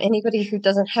anybody who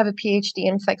doesn't have a PhD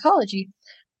in psychology.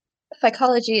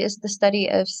 Phycology is the study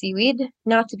of seaweed,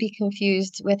 not to be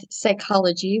confused with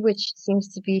psychology, which seems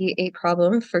to be a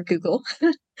problem for Google.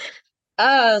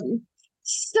 Um,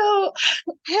 so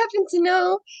I happen to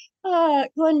know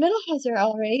Glenn Middlehauser,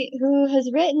 all right, who has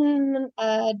written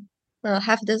well,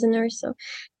 half a dozen or so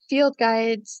field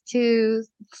guides to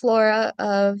flora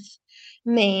of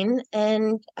Maine,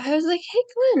 and I was like, "Hey,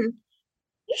 Glenn,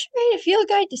 you should write a field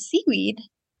guide to seaweed."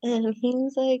 And he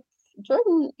was like,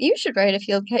 "Jordan, you should write a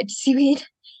field guide to seaweed."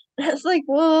 And I was like,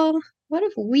 well, what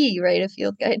if we write a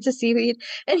field guide to seaweed?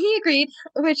 And he agreed,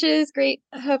 which is great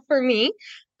for me.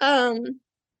 Um,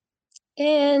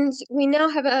 and we now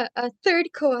have a third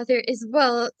co-author as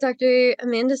well, Dr.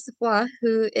 Amanda Savoie,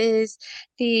 who is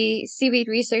the seaweed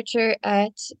researcher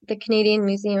at the Canadian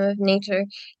Museum of Nature.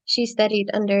 She studied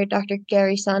under Dr.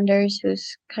 Gary Saunders,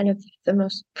 who's kind of the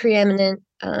most preeminent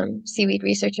seaweed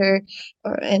researcher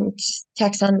and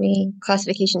taxonomy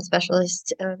classification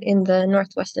specialist in the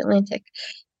Northwest Atlantic.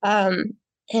 Um,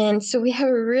 and so we have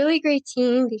a really great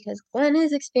team because Glenn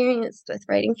is experienced with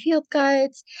writing field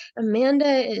guides.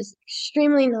 Amanda is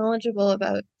extremely knowledgeable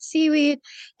about seaweed,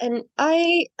 and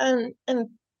I am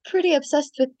pretty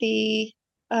obsessed with the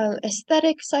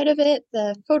aesthetic side of it,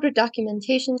 the photo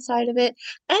documentation side of it,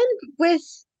 and with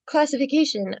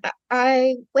classification.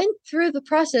 I went through the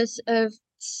process of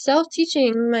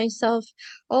self-teaching myself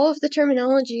all of the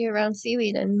terminology around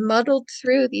seaweed and muddled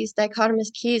through these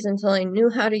dichotomous keys until I knew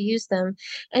how to use them.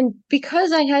 And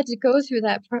because I had to go through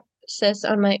that process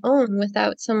on my own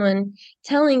without someone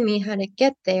telling me how to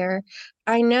get there,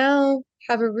 I now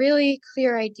have a really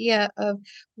clear idea of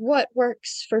what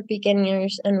works for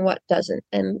beginners and what doesn't,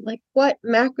 and like what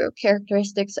macro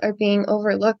characteristics are being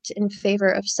overlooked in favor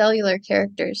of cellular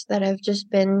characters that have just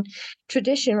been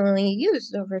traditionally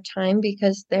used over time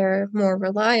because they're more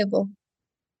reliable.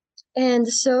 And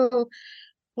so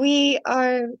we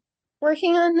are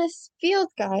working on this field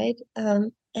guide,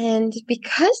 and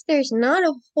because there's not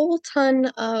a whole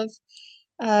ton of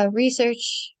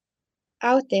research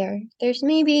out there, there's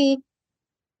maybe,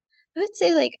 I would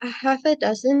say, like a half a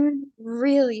dozen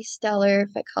really stellar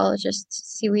phycologists,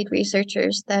 seaweed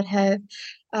researchers that have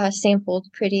sampled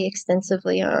pretty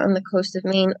extensively on the coast of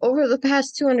Maine over the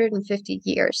past 250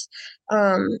 years.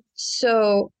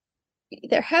 So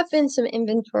there have been some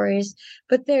inventories,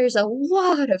 but there's a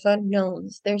lot of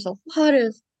unknowns. There's a lot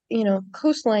of,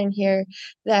 coastline here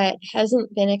that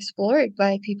hasn't been explored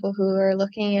by people who are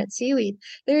looking at seaweed.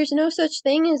 There's no such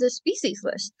thing as a species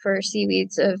list for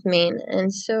seaweeds of Maine.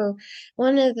 And so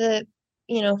one of the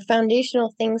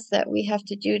foundational things that we have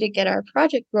to do to get our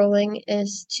project rolling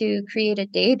is to create a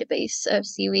database of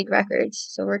seaweed records.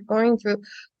 So we're going through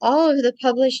all of the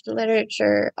published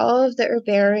literature, all of the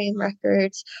herbarium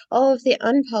records, all of the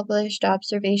unpublished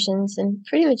observations, and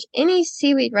pretty much any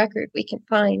seaweed record we can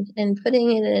find, and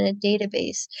putting it in a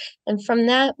database. And from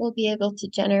that, we'll be able to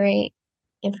generate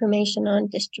information on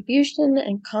distribution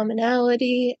and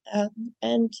commonality,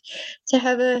 and to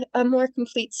have a more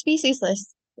complete species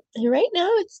list. And right now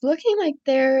it's looking like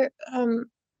there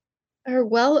are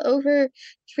well over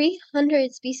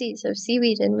 300 species of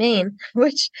seaweed in Maine,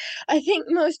 which I think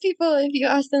most people, if you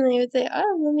ask them, they would say,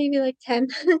 oh, well, maybe like 10.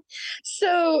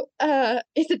 So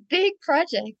it's a big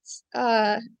project,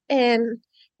 and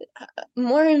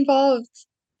more involved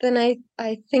than I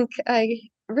think I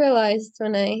realized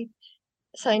when I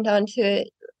signed on to it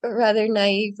rather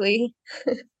naively.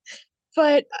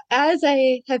 But as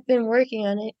I have been working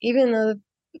on it, even though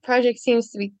the project seems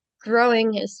to be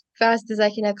growing as fast as I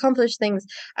can accomplish things,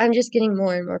 I'm just getting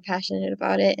more and more passionate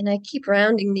about it. And I keep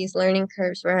rounding these learning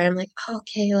curves where I'm like, oh,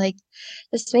 okay, like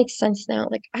this makes sense now.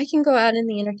 Like I can go out in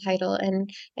the intertidal and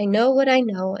I know what I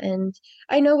know and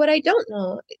I know what I don't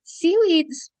know.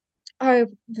 Seaweeds are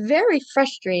very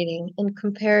frustrating in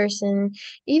comparison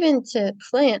even to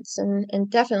plants and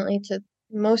definitely to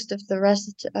most of the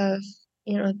rest of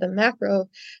the macro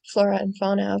flora and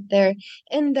fauna out there,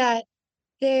 in that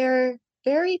they're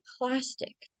very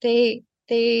plastic. They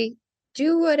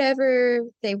do whatever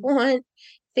they want.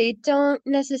 They don't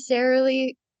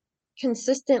necessarily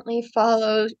consistently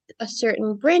follow a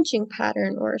certain branching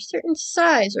pattern or a certain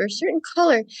size or a certain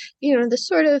color, the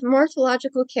sort of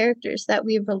morphological characters that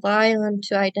we rely on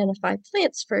to identify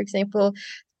plants, for example,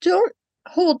 don't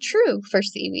hold true for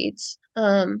seaweeds.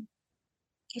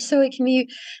 So it can be,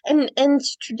 and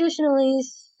traditionally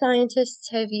scientists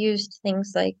have used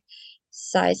things like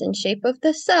size and shape of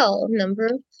the cell, number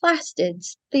of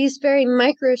plastids, these very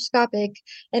microscopic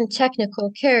and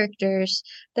technical characters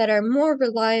that are more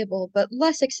reliable but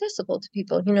less accessible to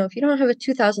people. If you don't have a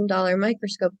 $2,000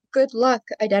 microscope, good luck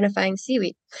identifying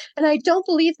seaweed. And I don't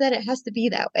believe that it has to be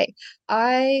that way.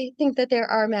 I think that there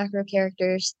are macro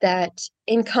characters that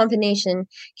in combination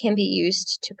can be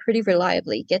used to pretty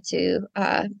reliably get to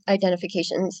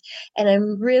identifications. And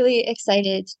I'm really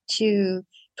excited to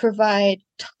provide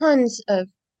tons of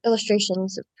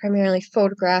illustrations, primarily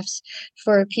photographs,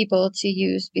 for people to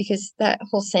use, because that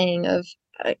whole saying of,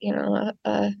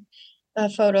 a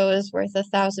photo is worth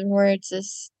 1,000 words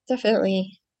is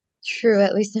definitely true,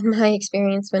 at least in my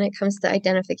experience when it comes to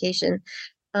identification.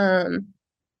 Um,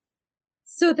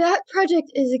 so that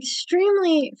project is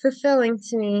extremely fulfilling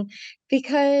to me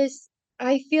because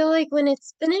I feel like when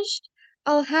it's finished,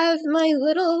 I'll have my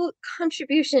little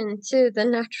contribution to the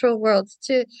natural world,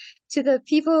 to the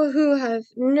people who have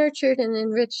nurtured and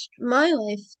enriched my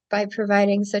life by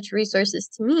providing such resources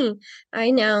to me.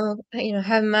 I now,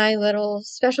 have my little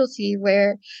specialty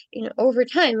where, over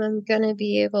time I'm gonna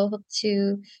be able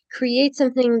to create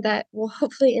something that will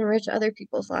hopefully enrich other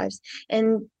people's lives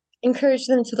and encourage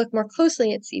them to look more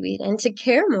closely at seaweed and to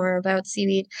care more about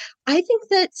seaweed. I think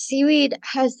that seaweed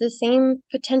has the same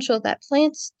potential that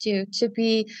plants do to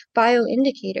be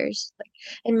bioindicators. Like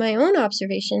in my own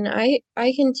observation, I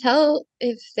can tell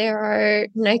if there are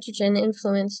nitrogen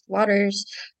influenced waters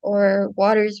or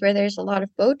waters where there's a lot of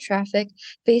boat traffic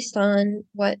based on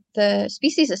what the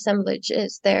species assemblage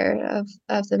is there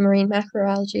of the marine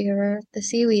macroalgae or the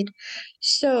seaweed.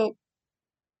 So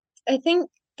I think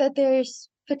that there's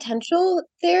potential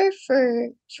there for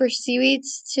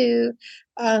seaweeds to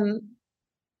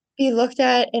be looked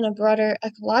at in a broader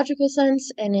ecological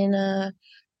sense and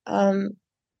um,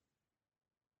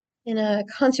 in a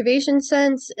conservation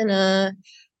sense, in a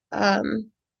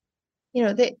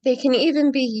they can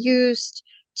even be used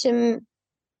to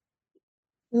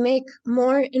make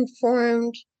more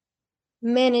informed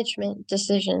management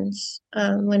decisions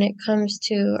when it comes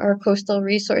to our coastal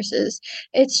resources.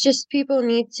 It's just people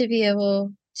need to be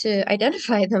able to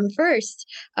identify them first,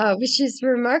 which is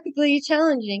remarkably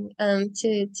challenging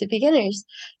to beginners.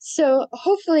 So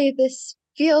hopefully this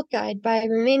field guide, by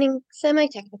remaining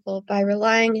semi-technical, by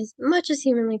relying as much as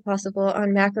humanly possible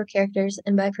on macro characters,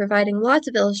 and by providing lots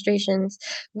of illustrations,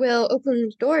 will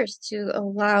open doors to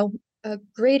allow a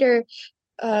greater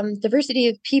diversity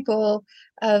of people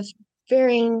of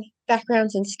varying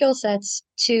backgrounds and skill sets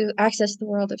to access the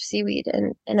world of seaweed,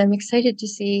 and I'm excited to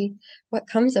see what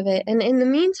comes of it. And in the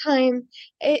meantime,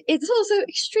 it's also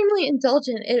extremely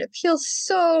indulgent. It appeals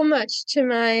so much to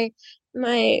my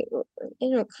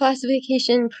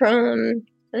classification prone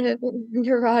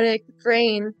neurotic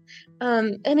brain,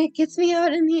 and it gets me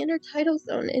out in the intertidal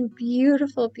zone in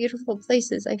beautiful, beautiful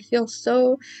places. I feel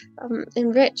so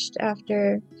enriched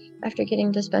after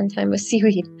getting to spend time with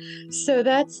seaweed. So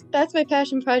that's my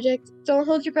passion project. Don't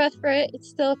hold your breath for it. It's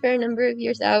still a fair number of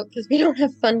years out because we don't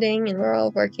have funding and we're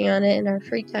all working on it in our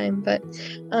free time. But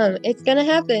it's gonna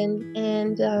happen,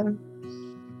 and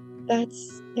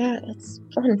that's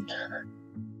fun.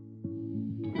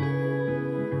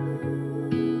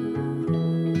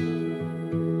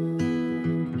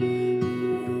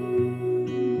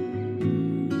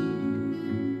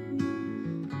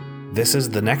 This is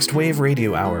the NextWave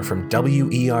Radio Hour from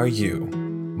WERU.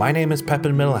 My name is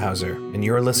Pepin Mittelhauser, and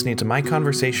you are listening to my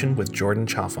conversation with Jordan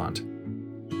Chalfant.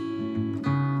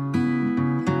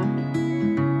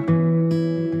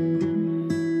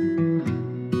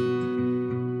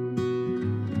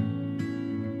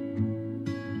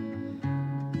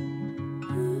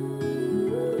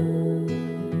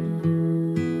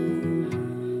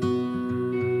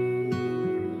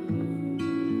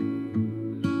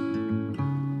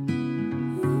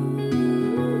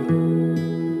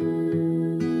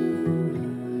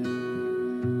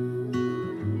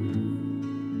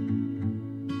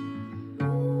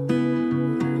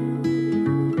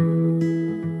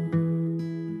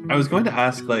 I was going to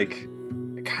ask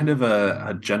kind of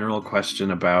a general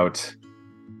question about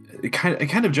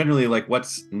kind of generally like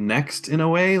what's next in a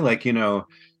way,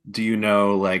 do you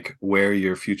know like where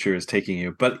your future is taking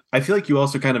you? But I feel like you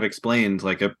also kind of explained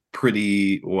like a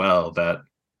pretty well that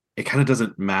it kind of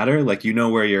doesn't matter. Like you know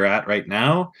where you're at right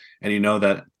now, and you know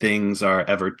that things are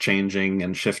ever changing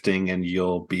and shifting, and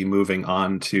you'll be moving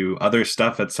on to other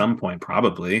stuff at some point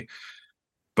probably,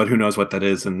 but who knows what that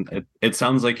is. And it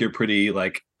sounds like you're pretty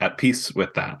like at peace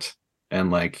with that,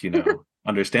 and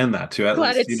understand that to at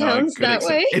Glad least it sounds that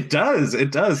way. It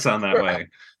does sound that way.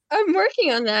 I'm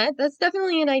working on that. That's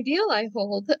definitely an ideal I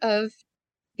hold of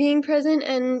being present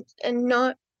and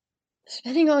not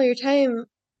spending all your time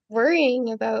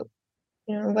worrying about,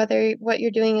 whether what you're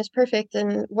doing is perfect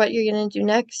and what you're going to do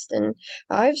next. And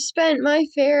I've spent my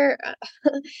fair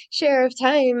share of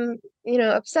time,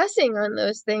 obsessing on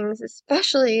those things,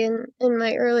 especially in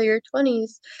my earlier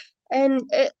 20s. And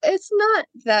it's not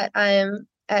that I'm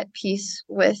at peace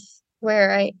with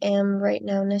where I am right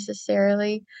now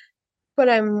necessarily, but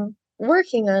I'm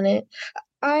working on it.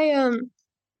 I'm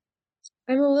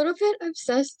a little bit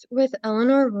obsessed with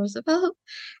Eleanor Roosevelt.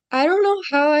 I don't know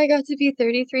how I got to be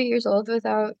 33 years old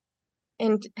without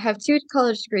and have two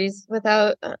college degrees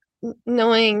without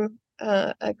knowing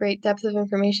a great depth of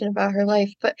information about her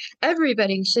life. But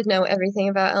everybody should know everything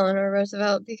about Eleanor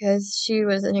Roosevelt because she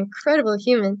was an incredible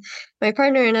human. My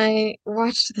partner and I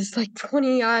watched this like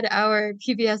 20-odd-hour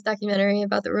PBS documentary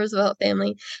about the Roosevelt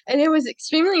family, and it was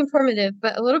extremely informative,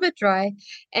 but a little bit dry.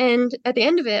 And at the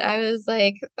end of it, I was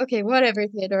like, okay, whatever,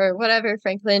 Theodore, whatever,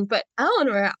 Franklin, but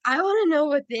Eleanor, I want to know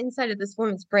what the inside of this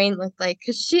woman's brain looked like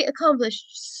because she accomplished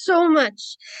so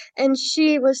much, and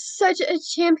she was such a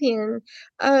champion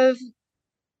of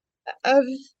of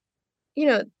you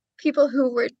know people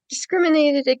who were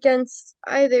discriminated against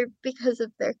either because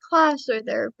of their class or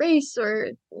their race or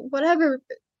whatever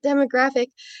demographic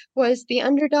was the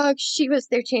underdog. She was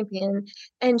their champion,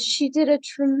 and she did a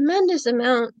tremendous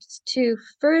amount to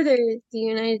further the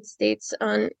United States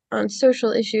on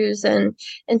social issues and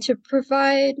to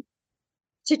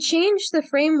change the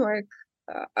framework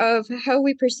of how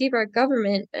we perceive our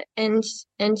government, and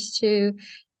to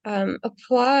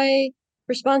apply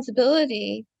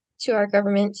responsibility to our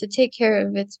government to take care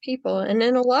of its people. And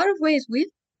in a lot of ways, we've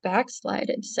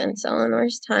backslided since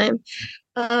Eleanor's time.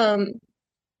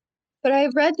 But I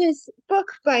read this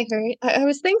book by her. I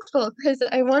was thankful because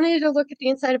I wanted to look at the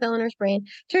inside of Eleanor's brain.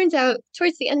 Turns out,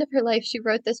 towards the end of her life, she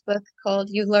wrote this book called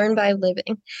You Learn by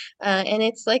Living. And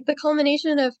it's like the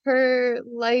culmination of her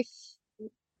life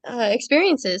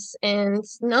experiences and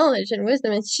knowledge and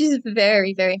wisdom. And she's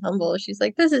very, very humble. She's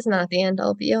like, this is not the end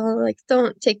all be all. Like,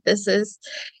 don't take this as,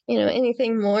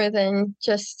 anything more than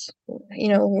just,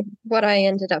 what I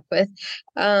ended up with.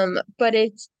 But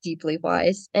it's deeply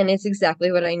wise, and it's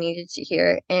exactly what I needed to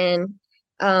hear. And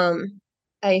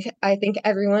I think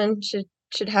everyone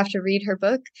should have to read her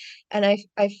book. And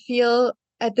I feel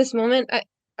at this moment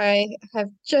I have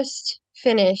just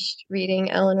finished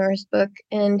reading Eleanor's book,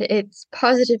 and it's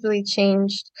positively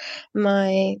changed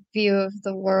my view of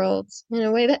the world in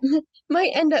a way that might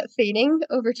end up fading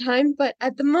over time. But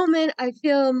at the moment, I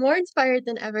feel more inspired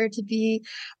than ever to be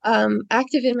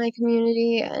active in my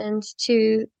community and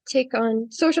to take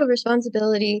on social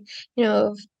responsibility,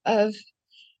 of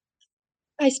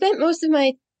I spent most of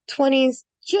my 20s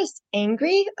just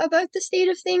angry about the state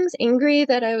of things, angry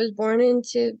that I was born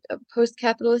into a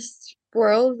post-capitalist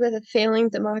world with a failing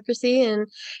democracy, and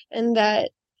that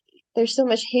there's so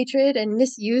much hatred and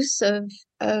misuse of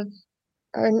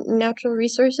our natural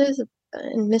resources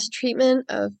and mistreatment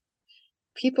of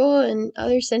people and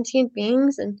other sentient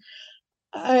beings. And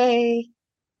I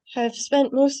have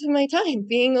spent most of my time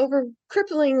being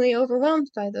cripplingly overwhelmed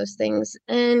by those things.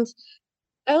 And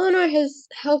Eleanor has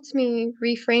helped me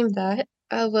reframe that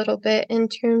a little bit in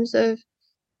terms of,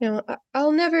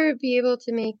 I'll never be able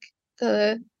to make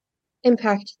the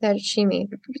impact that she made.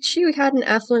 But she had an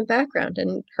affluent background,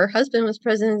 and her husband was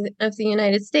president of the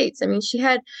United States. I mean, she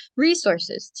had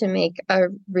resources to make a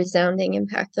resounding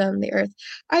impact on the earth.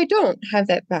 I don't have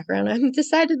that background. I'm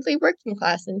decidedly working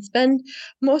class and spend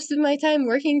most of my time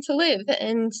working to live,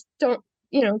 and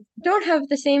don't have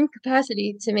the same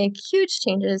capacity to make huge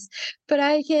changes, but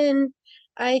I can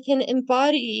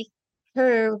embody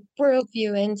her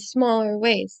worldview in smaller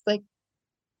ways. Like,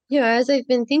 as I've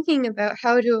been thinking about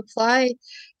how to apply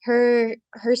her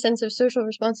sense of social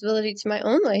responsibility to my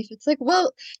own life, it's like,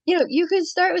 well, you could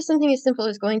start with something as simple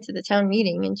as going to the town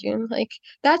meeting in June. Like,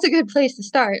 that's a good place to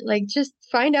start. Like, just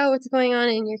find out what's going on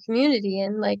in your community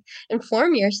and like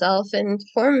inform yourself and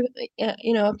form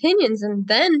opinions, and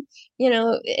then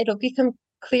it'll become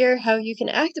clear how you can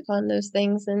act upon those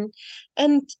things. And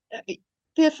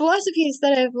the philosophies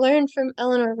that I've learned from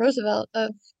Eleanor Roosevelt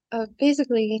of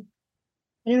basically,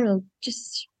 I don't know,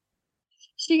 just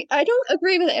I don't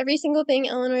agree with every single thing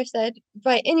Eleanor said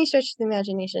by any stretch of the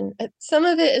imagination. Some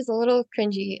of it is a little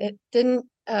cringy. It didn't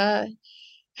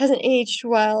hasn't aged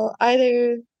well,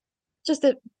 either just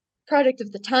a product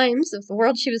of the times, of the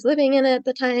world she was living in at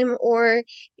the time, or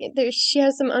she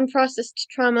has some unprocessed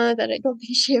trauma that I don't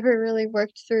think she ever really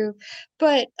worked through.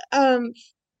 But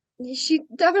she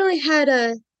definitely had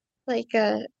a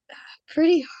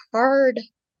pretty hard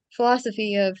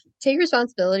philosophy of take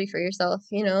responsibility for yourself.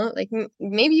 Like,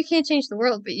 maybe you can't change the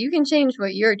world, but you can change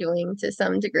what you're doing to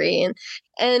some degree.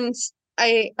 And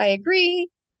I agree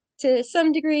to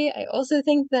some degree. I also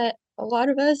think that a lot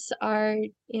of us are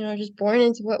just born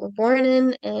into what we're born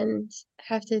in and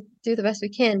have to do the best we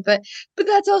can, but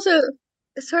that's also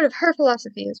sort of her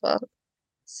philosophy as well.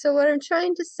 So what I'm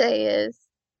trying to say is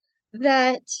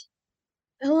that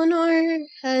Eleanor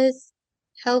has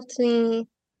helped me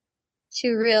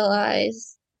to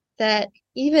realize that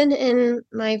even in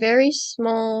my very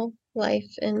small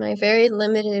life, in my very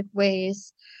limited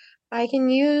ways, I can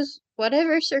use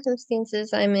whatever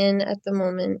circumstances I'm in at the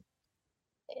moment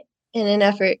in an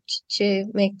effort to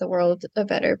make the world a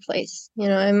better place.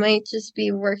 I might just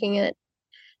be working at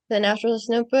the Naturalist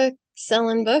Notebook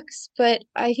selling books, but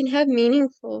I can have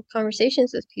meaningful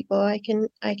conversations with people. I can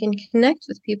connect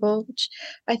with people, which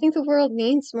I think the world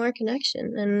needs more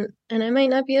connection. And I might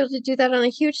not be able to do that on a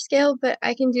huge scale, but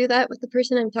I can do that with the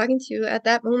person I'm talking to at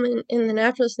that moment in the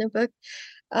Naturalist Notebook.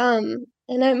 And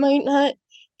I might not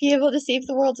be able to save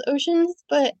the world's oceans,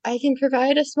 but I can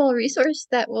provide a small resource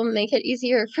that will make it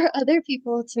easier for other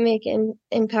people to make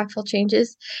impactful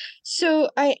changes.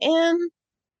 So I am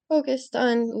focused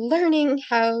on learning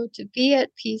how to be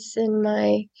at peace in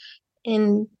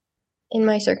in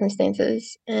my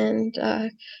circumstances, and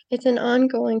it's an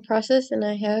ongoing process, and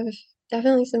I have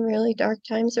definitely some really dark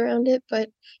times around it, but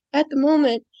at the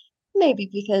moment, maybe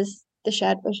because the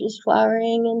shadbush is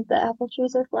flowering and the apple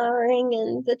trees are flowering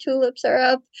and the tulips are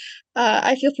up,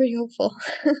 I feel pretty hopeful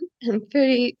and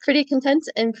pretty content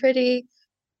and pretty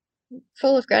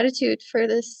full of gratitude for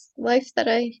this life that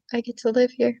I get to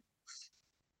live here.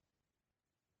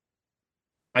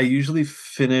 I usually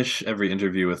finish every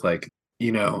interview with like,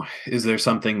 is there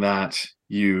something that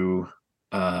you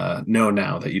know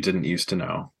now that you didn't used to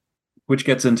know? Which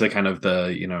gets into kind of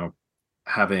the,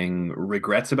 having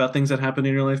regrets about things that happened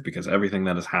in your life, because everything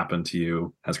that has happened to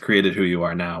you has created who you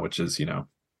are now, which is,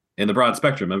 in the broad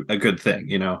spectrum, a good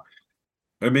thing, or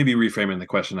maybe reframing the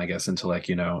question, I guess, into like,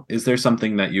 is there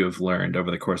something that you have learned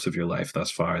over the course of your life thus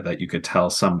far that you could tell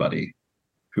somebody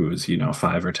who is,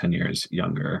 5 or 10 years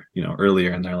younger,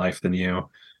 earlier in their life than you,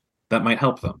 that might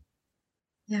help them?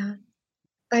 Yeah.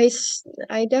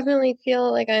 I definitely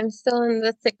feel like I'm still in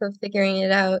the thick of figuring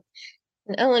it out.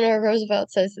 And Eleanor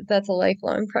Roosevelt says that that's a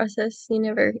lifelong process. You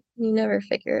never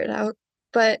figure it out.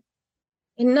 But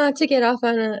and not to get off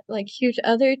on a like huge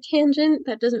other tangent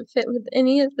that doesn't fit with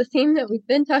any of the theme that we've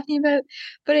been talking about,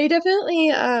 but I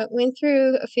definitely went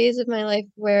through a phase of my life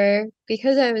where,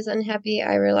 because I was unhappy,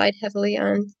 I relied heavily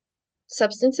on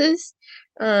substances.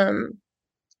 Um,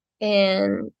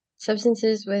 and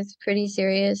substances with pretty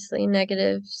seriously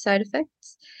negative side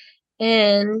effects.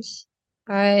 And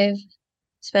I've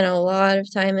spent a lot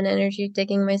of time and energy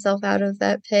digging myself out of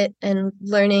that pit and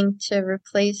learning to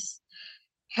replace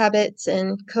habits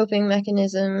and coping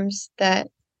mechanisms that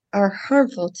are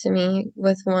harmful to me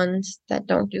with ones that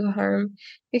don't do harm.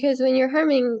 Because when you're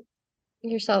harming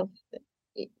yourself,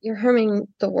 you're harming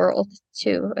the world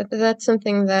too. That's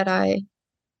something that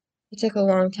it took a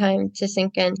long time to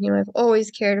sink in. I've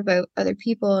always cared about other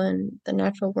people and the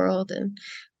natural world, and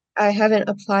I haven't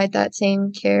applied that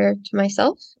same care to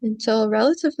myself until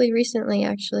relatively recently,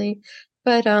 actually.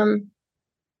 But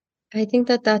I think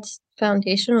that that's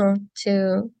foundational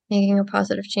to making a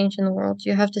positive change in the world.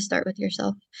 You have to start with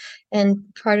yourself. And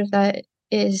part of that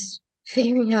is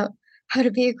figuring out how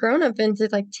to be a grown-up and to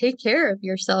like take care of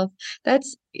yourself.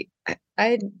 That's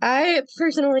I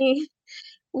personally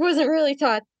wasn't really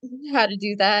taught how to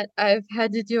do that. I've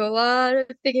had to do a lot of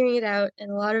figuring it out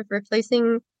and a lot of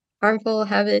replacing harmful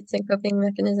habits and coping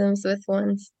mechanisms with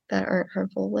ones that aren't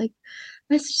harmful. Like,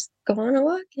 let's just go on a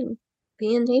walk and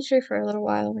be in nature for a little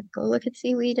while, or go look at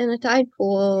seaweed in a tide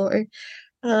pool, or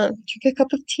drink a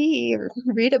cup of tea, or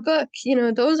read a book.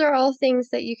 Those are all things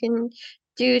that you can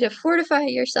do to fortify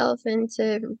yourself and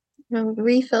to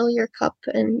refill your cup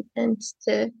and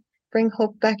to bring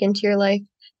hope back into your life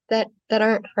that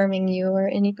aren't harming you or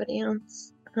anybody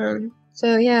else.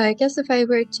 So yeah, I guess if I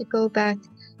were to go back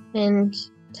and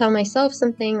tell myself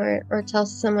something or tell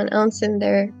someone else in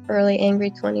their early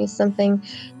angry 20s something,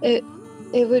 it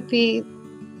would be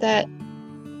that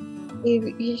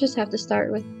you just have to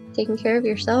start with taking care of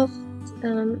yourself,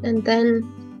 and then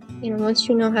once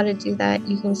you know how to do that,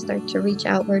 you can start to reach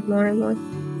outward more and more.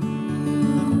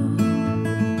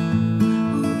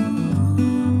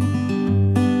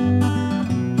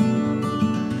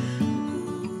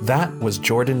 That was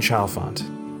Jordan Chalfant,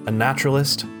 a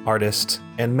naturalist, artist,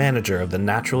 and manager of the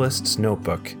Naturalist's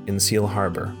Notebook in Seal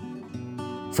Harbor.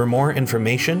 For more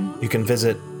information, you can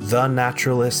visit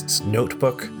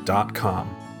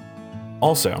thenaturalistsnotebook.com.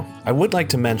 Also, I would like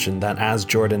to mention that, as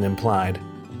Jordan implied,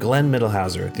 Glenn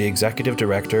Mittelhauser, the executive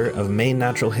director of Maine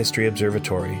Natural History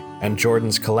Observatory and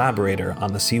Jordan's collaborator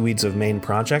on the Seaweeds of Maine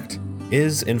project,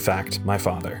 is in fact my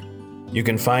father. You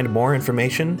can find more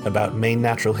information about Maine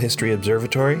Natural History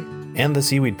Observatory and the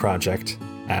Seaweed Project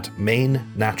at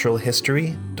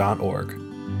mainenaturalhistory.org.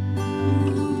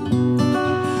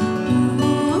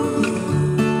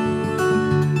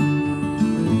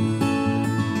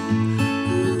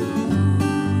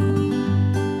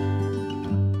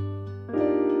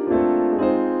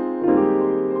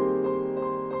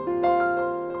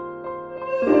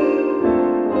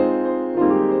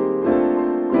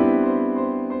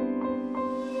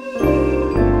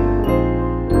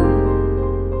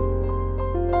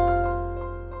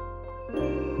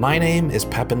 My name is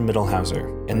Pepin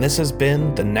Mittelhauser, and this has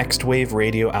been the NextWave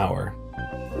Radio Hour.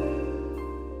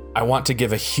 I want to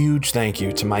give a huge thank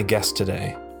you to my guest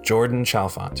today, Jordan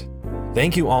Chalfant.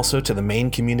 Thank you also to the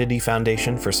Maine Community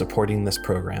Foundation for supporting this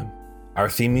program. Our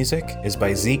theme music is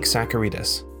by Zeke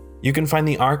Sakaridis. You can find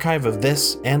the archive of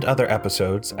this and other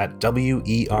episodes at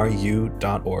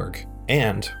weru.org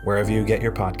and wherever you get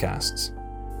your podcasts.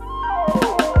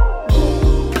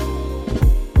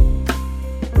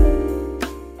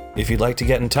 If you'd like to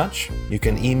get in touch, you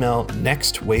can email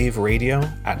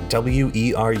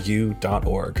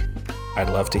nextwaveradio@weru.org. I'd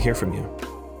love to hear from you.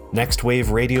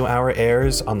 NextWave Radio Hour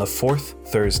airs on the fourth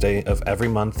Thursday of every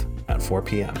month at 4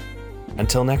 p.m.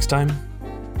 Until next time,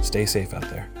 stay safe out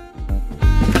there.